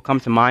reason, these people come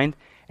to mind,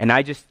 and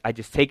I just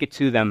take it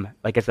to them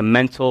like as a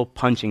mental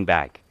punching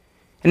bag.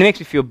 And it makes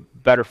me feel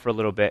better for a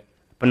little bit,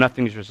 but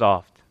nothing's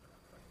resolved,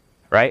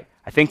 right?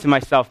 I think to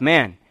myself,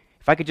 man,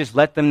 if I could just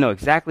let them know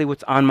exactly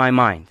what's on my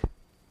mind,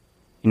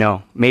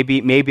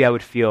 maybe I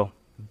would feel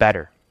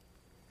better.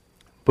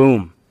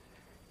 Boom.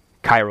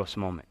 Kairos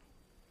moment.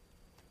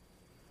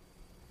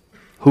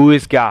 Who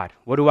is God?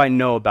 What do I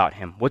know about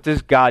him? What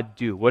does God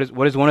do? What is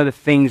one of the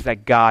things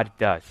that God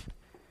does?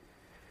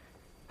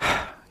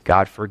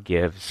 God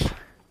forgives.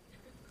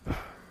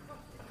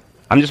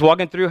 I'm just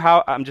walking through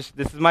this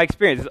is my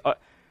experience.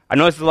 I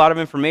know this is a lot of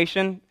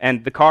information,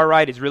 and the car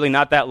ride is really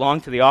not that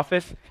long to the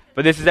office,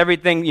 but this is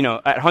everything,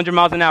 at 100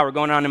 miles an hour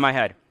going on in my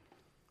head.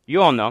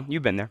 You all know.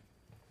 You've been there.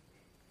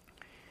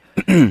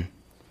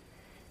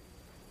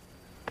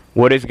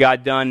 What has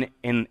God done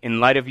in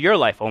light of your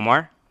life,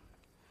 Omar?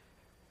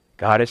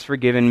 God has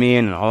forgiven me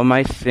and all of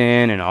my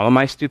sin and all of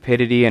my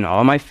stupidity and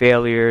all of my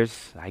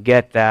failures. I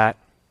get that.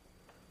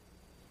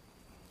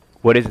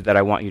 What is it that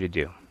I want you to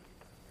do?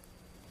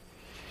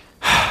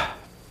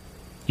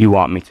 You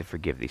want me to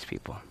forgive these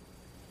people.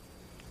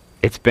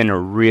 It's been a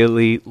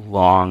really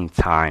long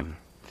time.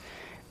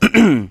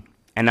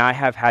 And I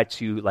have had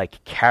to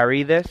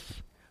carry this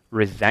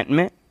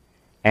resentment,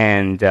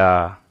 and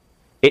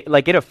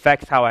it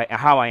affects how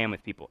I am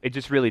with people. It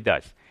just really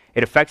does.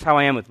 It affects how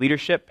I am with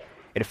leadership.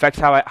 It affects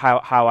how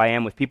I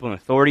am with people in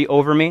authority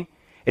over me.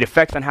 It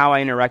affects on how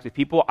I interact with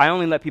people. I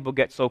only let people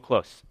get so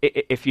close.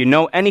 If you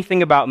know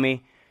anything about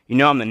me, you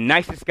know I'm the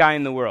nicest guy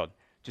in the world.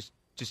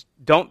 Just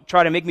don't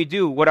try to make me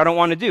do what I don't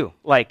want to do.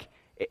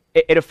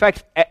 It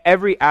affects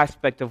every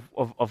aspect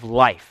of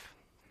life.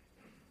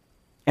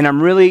 And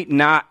I'm really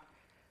not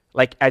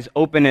as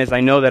open as I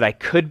know that I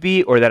could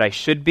be or that I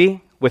should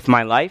be with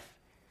my life.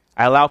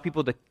 I allow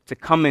people to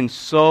come in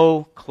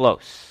so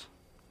close.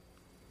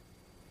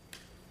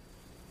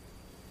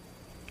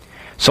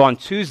 So on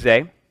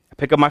Tuesday, I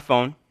pick up my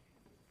phone.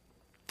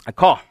 I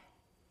call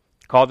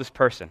this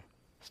person.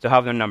 Still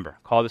have their number.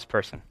 Call this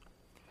person.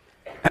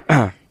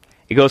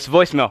 It goes to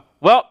voicemail.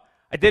 Well,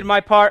 I did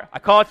my part. I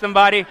called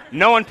somebody.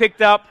 No one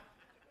picked up.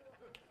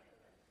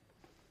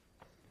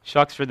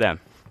 Shucks for them.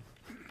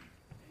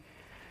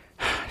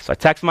 So I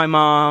text my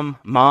mom.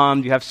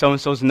 Mom, do you have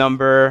so-and-so's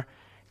number?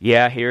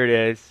 Yeah, here it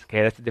is.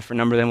 Okay, that's a different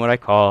number than what I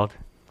called.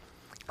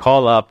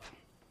 Call up.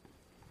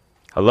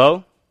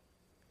 Hello?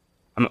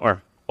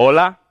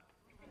 Hola?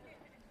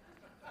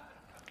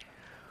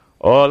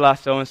 Hola,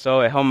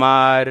 so-and-so,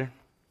 Omar.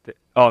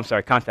 Oh, I'm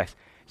sorry, context.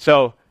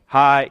 So,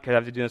 hi, because I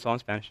have to do this all in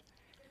Spanish.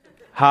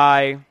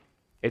 Hi,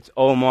 it's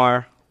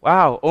Omar.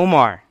 Wow,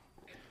 Omar.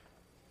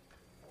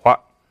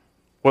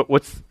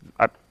 What's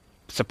I'm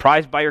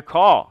surprised by your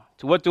call.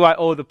 To what do I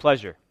owe the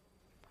pleasure?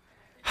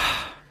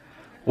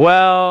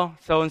 Well,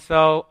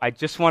 so-and-so, I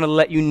just want to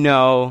let you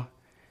know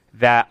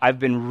that I've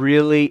been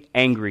really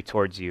angry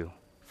towards you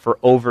for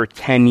over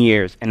 10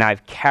 years, and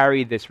I've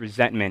carried this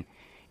resentment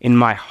in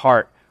my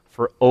heart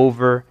for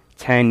over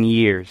 10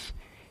 years.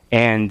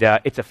 And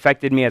it's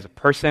affected me as a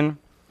person.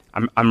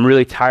 I'm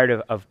really tired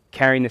of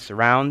carrying this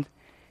around.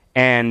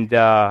 And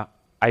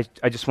I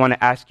just want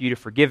to ask you to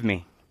forgive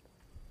me.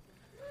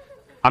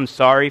 I'm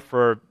sorry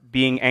for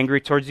being angry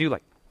towards you.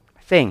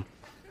 Thing.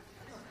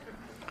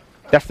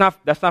 That's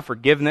not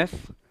forgiveness,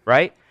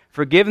 right?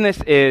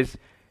 Forgiveness is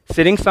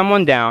sitting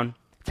someone down,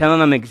 telling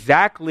them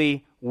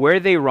exactly where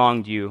they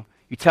wronged you.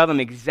 You tell them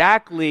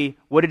exactly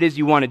what it is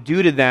you want to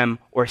do to them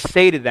or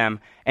say to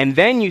them, and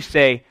then you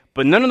say,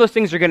 but none of those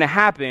things are going to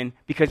happen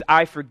because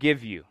I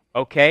forgive you,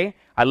 okay?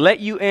 I let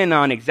you in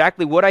on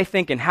exactly what I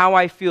think and how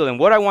I feel and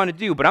what I want to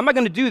do, but I'm not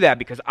going to do that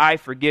because I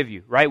forgive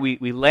you, right?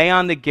 We lay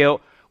on the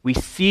guilt.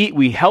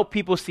 We help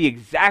people see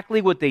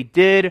exactly what they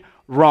did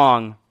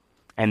wrong,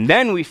 and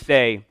then we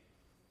say,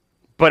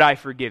 but I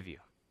forgive you.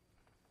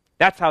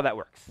 That's how that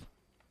works.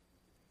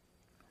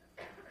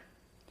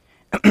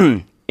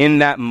 In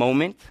that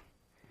moment,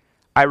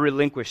 I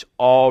relinquish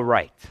all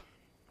right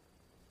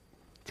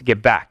to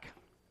get back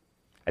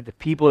at the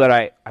people that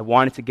I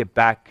wanted to get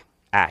back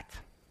at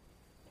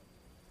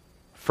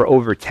for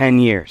over 10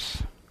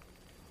 years.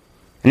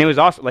 And it was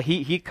awesome. Like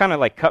he kind of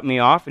like cut me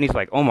off, and he's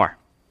like, Omar,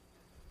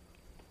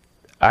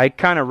 I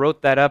kind of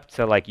wrote that up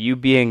to like you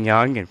being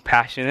young and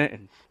passionate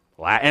and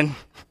Latin.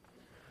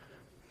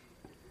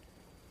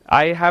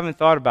 I haven't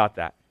thought about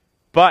that.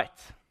 But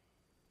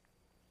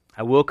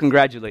I will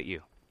congratulate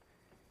you.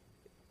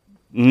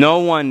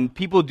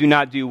 People do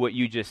not do what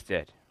you just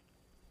did.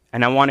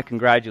 And I want to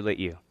congratulate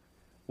you.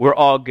 We're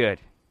all good.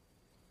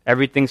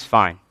 Everything's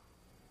fine.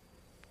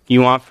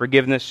 You want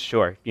forgiveness?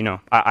 Sure.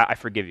 I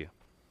forgive you.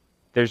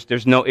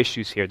 There's no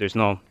issues here. There's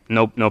no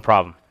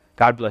problem.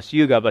 God bless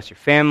you. God bless your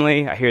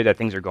family. I hear that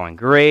things are going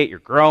great. You're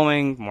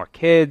growing. More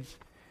kids.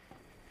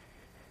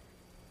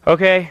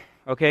 Okay,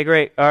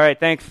 great. All right,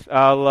 thanks.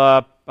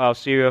 I'll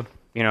see you,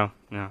 I don't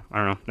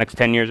know, next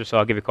 10 years or so,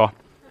 I'll give you a call.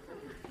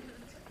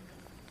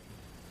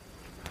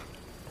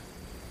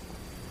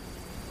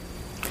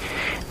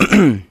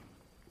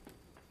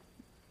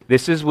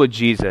 This is what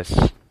Jesus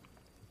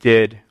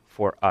did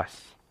for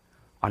us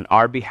on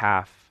our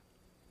behalf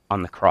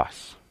on the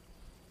cross.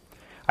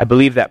 I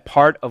believe that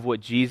part of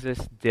what Jesus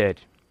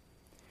did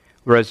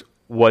was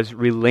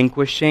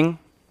relinquishing,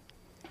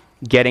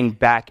 getting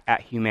back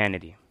at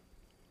humanity.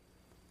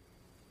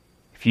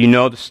 If you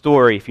know the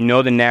story, if you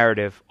know the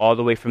narrative all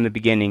the way from the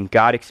beginning,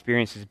 God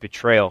experiences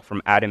betrayal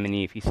from Adam and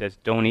Eve. He says,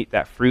 don't eat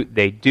that fruit.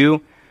 They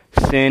do.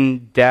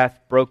 Sin, death,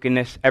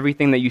 brokenness,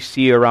 everything that you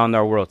see around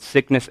our world,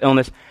 sickness,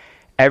 illness,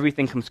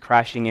 everything comes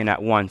crashing in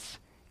at once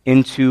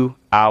into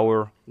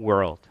our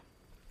world.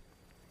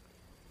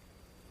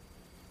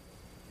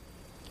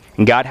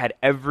 And God had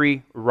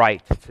every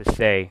right to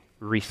say,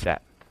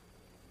 reset.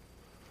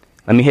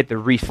 Let me hit the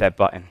reset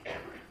button.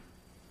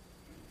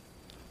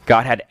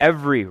 God had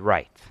every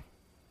right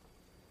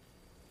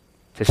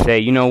to say,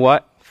 you know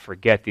what?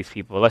 Forget these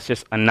people. Let's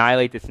just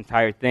annihilate this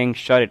entire thing,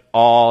 shut it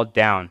all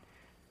down.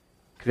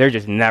 Because they're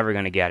just never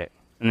going to get it.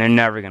 And they're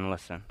never going to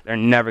listen. They're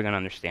never going to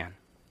understand.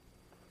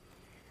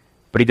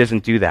 But he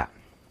doesn't do that.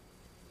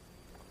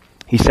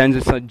 He sends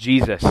his son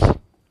Jesus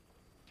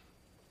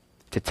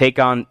to take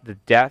on the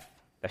death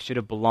that should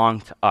have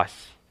belonged to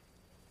us.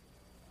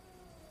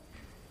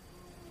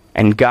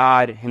 And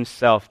God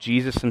himself,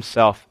 Jesus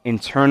himself,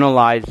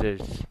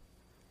 internalizes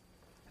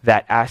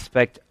that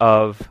aspect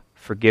of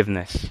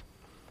forgiveness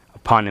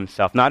upon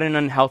himself. Not in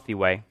an unhealthy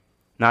way.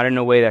 Not in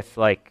a way that's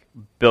like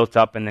built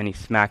up and then he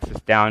smacks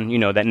us down. You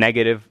know, that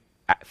negative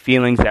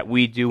feelings that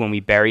we do when we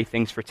bury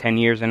things for 10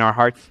 years in our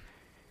hearts.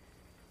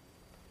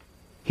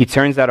 He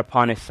turns that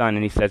upon his son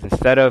and he says,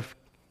 instead of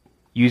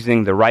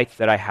using the rights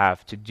that I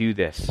have to do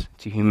this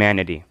to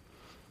humanity,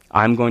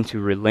 I'm going to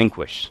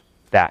relinquish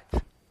that.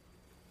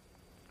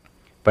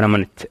 But I'm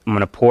going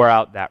to pour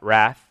out that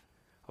wrath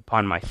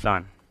upon my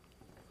son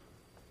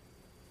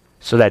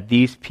so that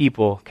these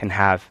people can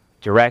have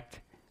direct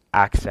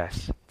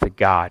access to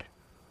God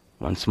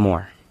once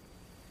more.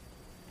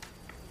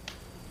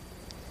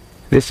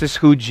 This is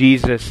who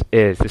Jesus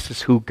is. This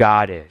is who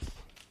God is.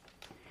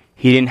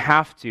 He didn't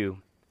have to,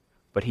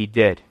 but he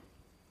did.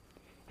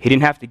 He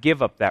didn't have to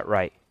give up that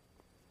right,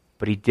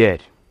 but he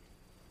did.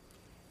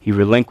 He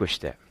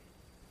relinquished it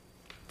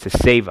to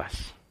save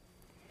us.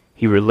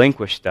 He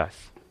relinquished us.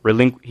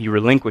 He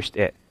relinquished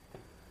it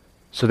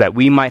so that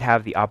we might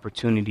have the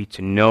opportunity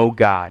to know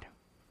God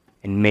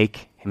and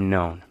make him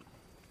known.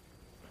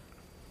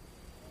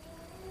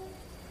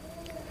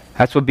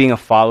 That's what being a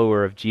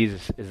follower of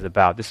Jesus is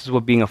about. This is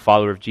what being a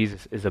follower of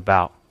Jesus is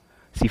about.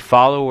 See,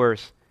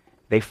 followers,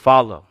 they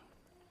follow.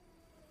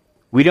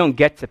 We don't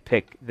get to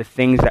pick the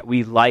things that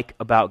we like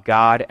about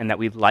God and that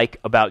we like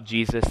about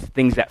Jesus,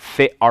 things that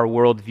fit our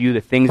worldview,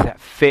 the things that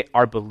fit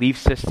our belief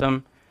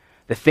system,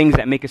 the things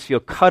that make us feel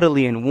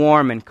cuddly and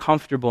warm and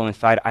comfortable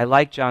inside. I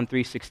like John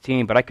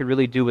 3:16, but I could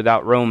really do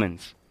without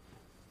Romans.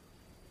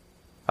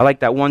 I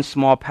like that one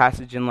small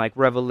passage in like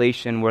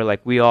Revelation where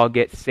like we all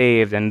get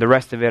saved, and the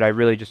rest of it I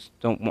really just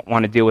don't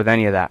want to deal with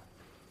any of that.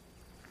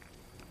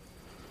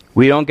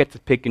 We don't get to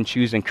pick and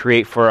choose and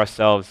create for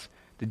ourselves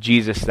the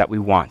Jesus that we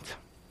want.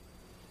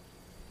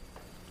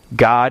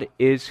 God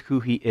is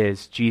who he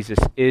is. Jesus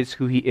is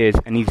who he is,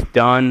 and he's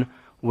done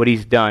what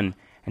he's done.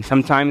 And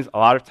sometimes, a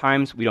lot of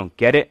times, we don't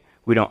get it.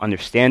 We don't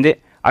understand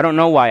it. I don't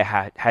know why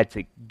I had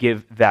to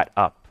give that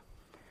up,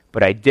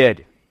 but I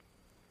did.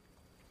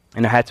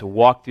 And I had to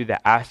walk through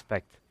that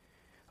aspect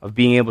of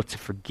being able to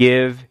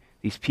forgive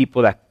these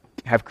people that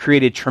have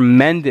created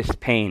tremendous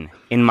pain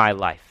in my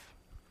life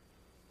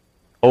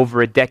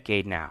over a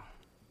decade now.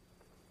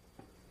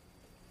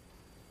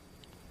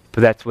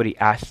 But that's what he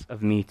asks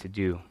of me to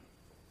do.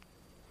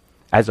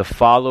 As a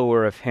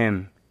follower of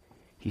him,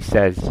 he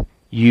says,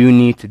 you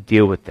need to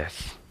deal with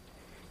this.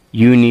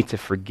 You need to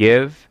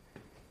forgive,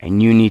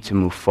 and you need to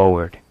move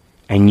forward,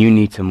 and you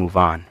need to move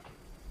on.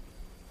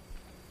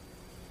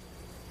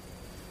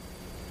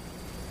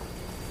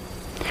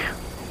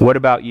 What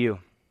about you?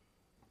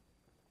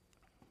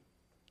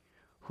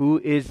 Who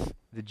is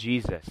the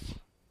Jesus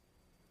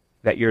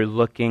that you're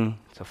looking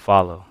to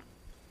follow?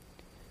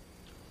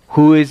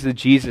 Who is the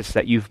Jesus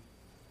that you've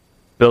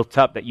built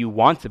up, that you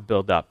want to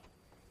build up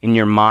in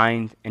your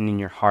mind and in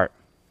your heart?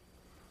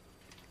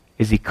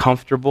 Is he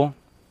comfortable?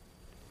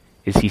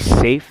 Is he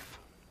safe?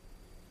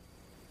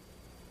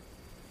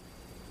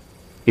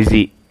 Is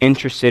he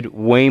interested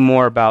way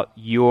more about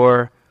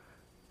your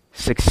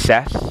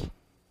success?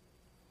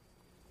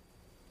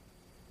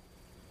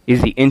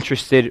 Is he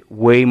interested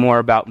way more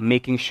about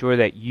making sure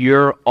that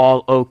you're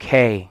all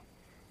okay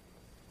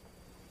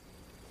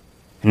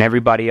and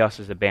everybody else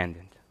is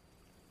abandoned?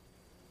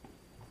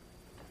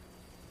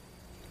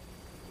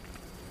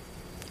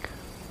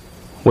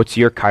 What's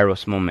your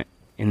Kairos moment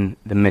in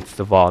the midst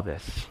of all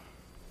this?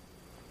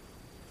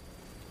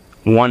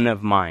 One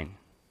of mine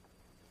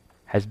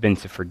has been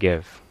to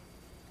forgive.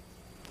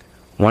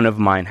 One of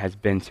mine has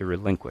been to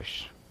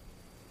relinquish.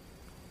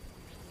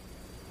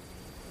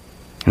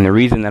 And the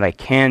reason that I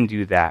can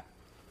do that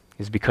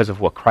is because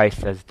of what Christ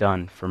has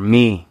done for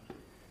me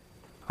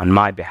on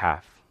my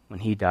behalf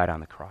when he died on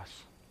the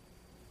cross.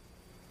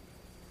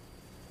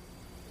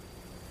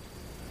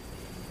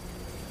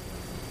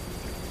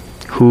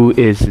 Who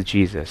is the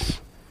Jesus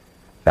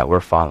that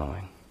we're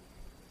following?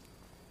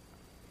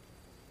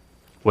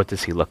 What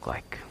does he look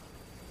like?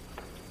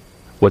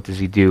 What does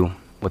he do?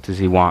 What does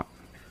he want?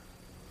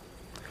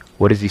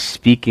 What is he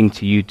speaking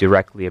to you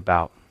directly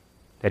about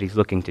that he's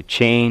looking to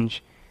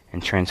change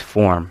and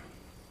transform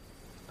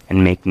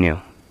and make new?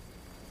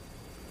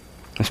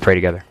 Let's pray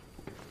together.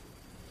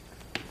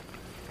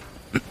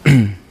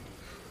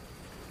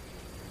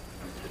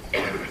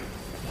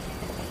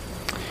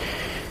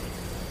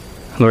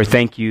 Lord,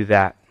 thank you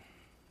that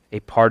a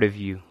part of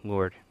you,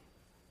 Lord,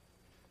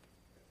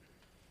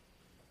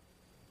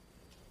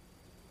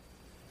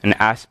 an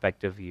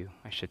aspect of you,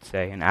 I should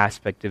say, an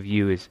aspect of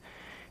you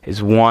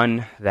is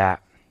one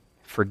that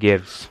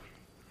forgives.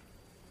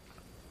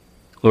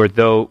 Lord,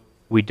 though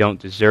we don't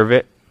deserve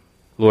it,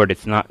 Lord,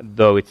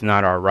 though it's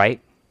not our right,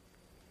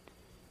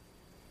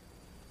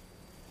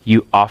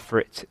 you offer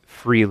it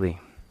freely.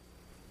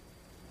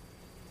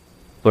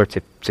 Lord,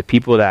 to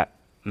people that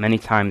many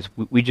times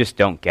we just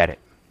don't get it.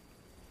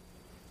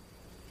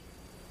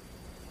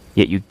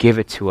 Yet you give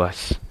it to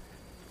us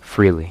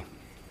freely.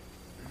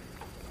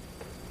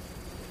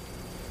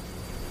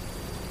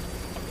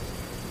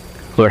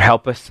 Lord,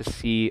 help us to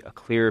see a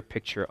clearer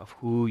picture of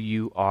who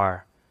you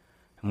are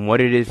and what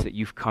it is that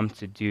you've come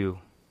to do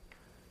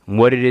and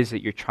what it is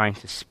that you're trying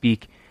to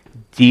speak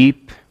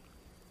deep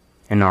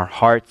in our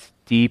hearts,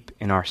 deep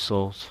in our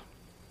souls.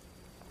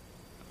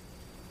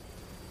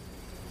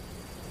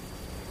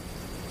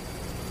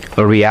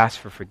 Lord, we ask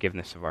for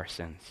forgiveness of our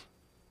sins.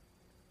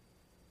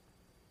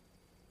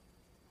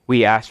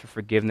 We ask for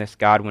forgiveness,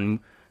 God, when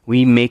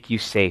we make you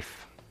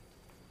safe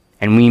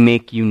and we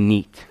make you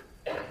neat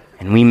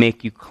and we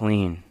make you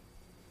clean.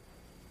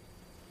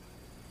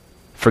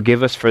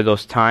 Forgive us for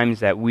those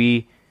times that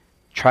we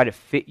try to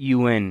fit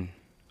you in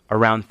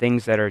around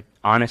things that are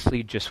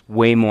honestly just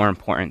way more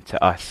important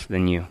to us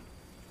than you.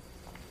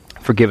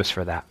 Forgive us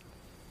for that.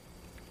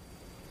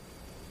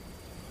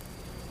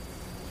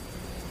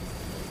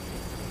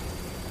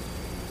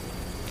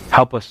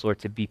 Help us, Lord,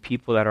 to be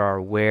people that are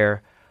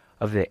aware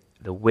of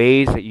the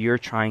ways that you're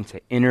trying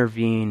to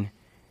intervene,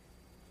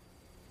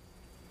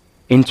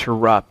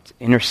 interrupt,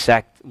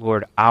 intersect,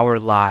 Lord, our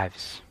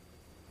lives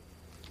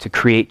to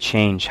create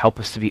change. Help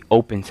us to be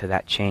open to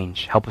that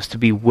change. Help us to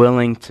be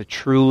willing to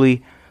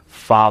truly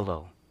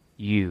follow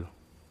you.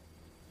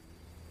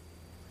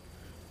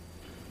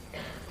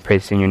 Pray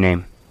this in your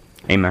name.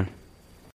 Amen.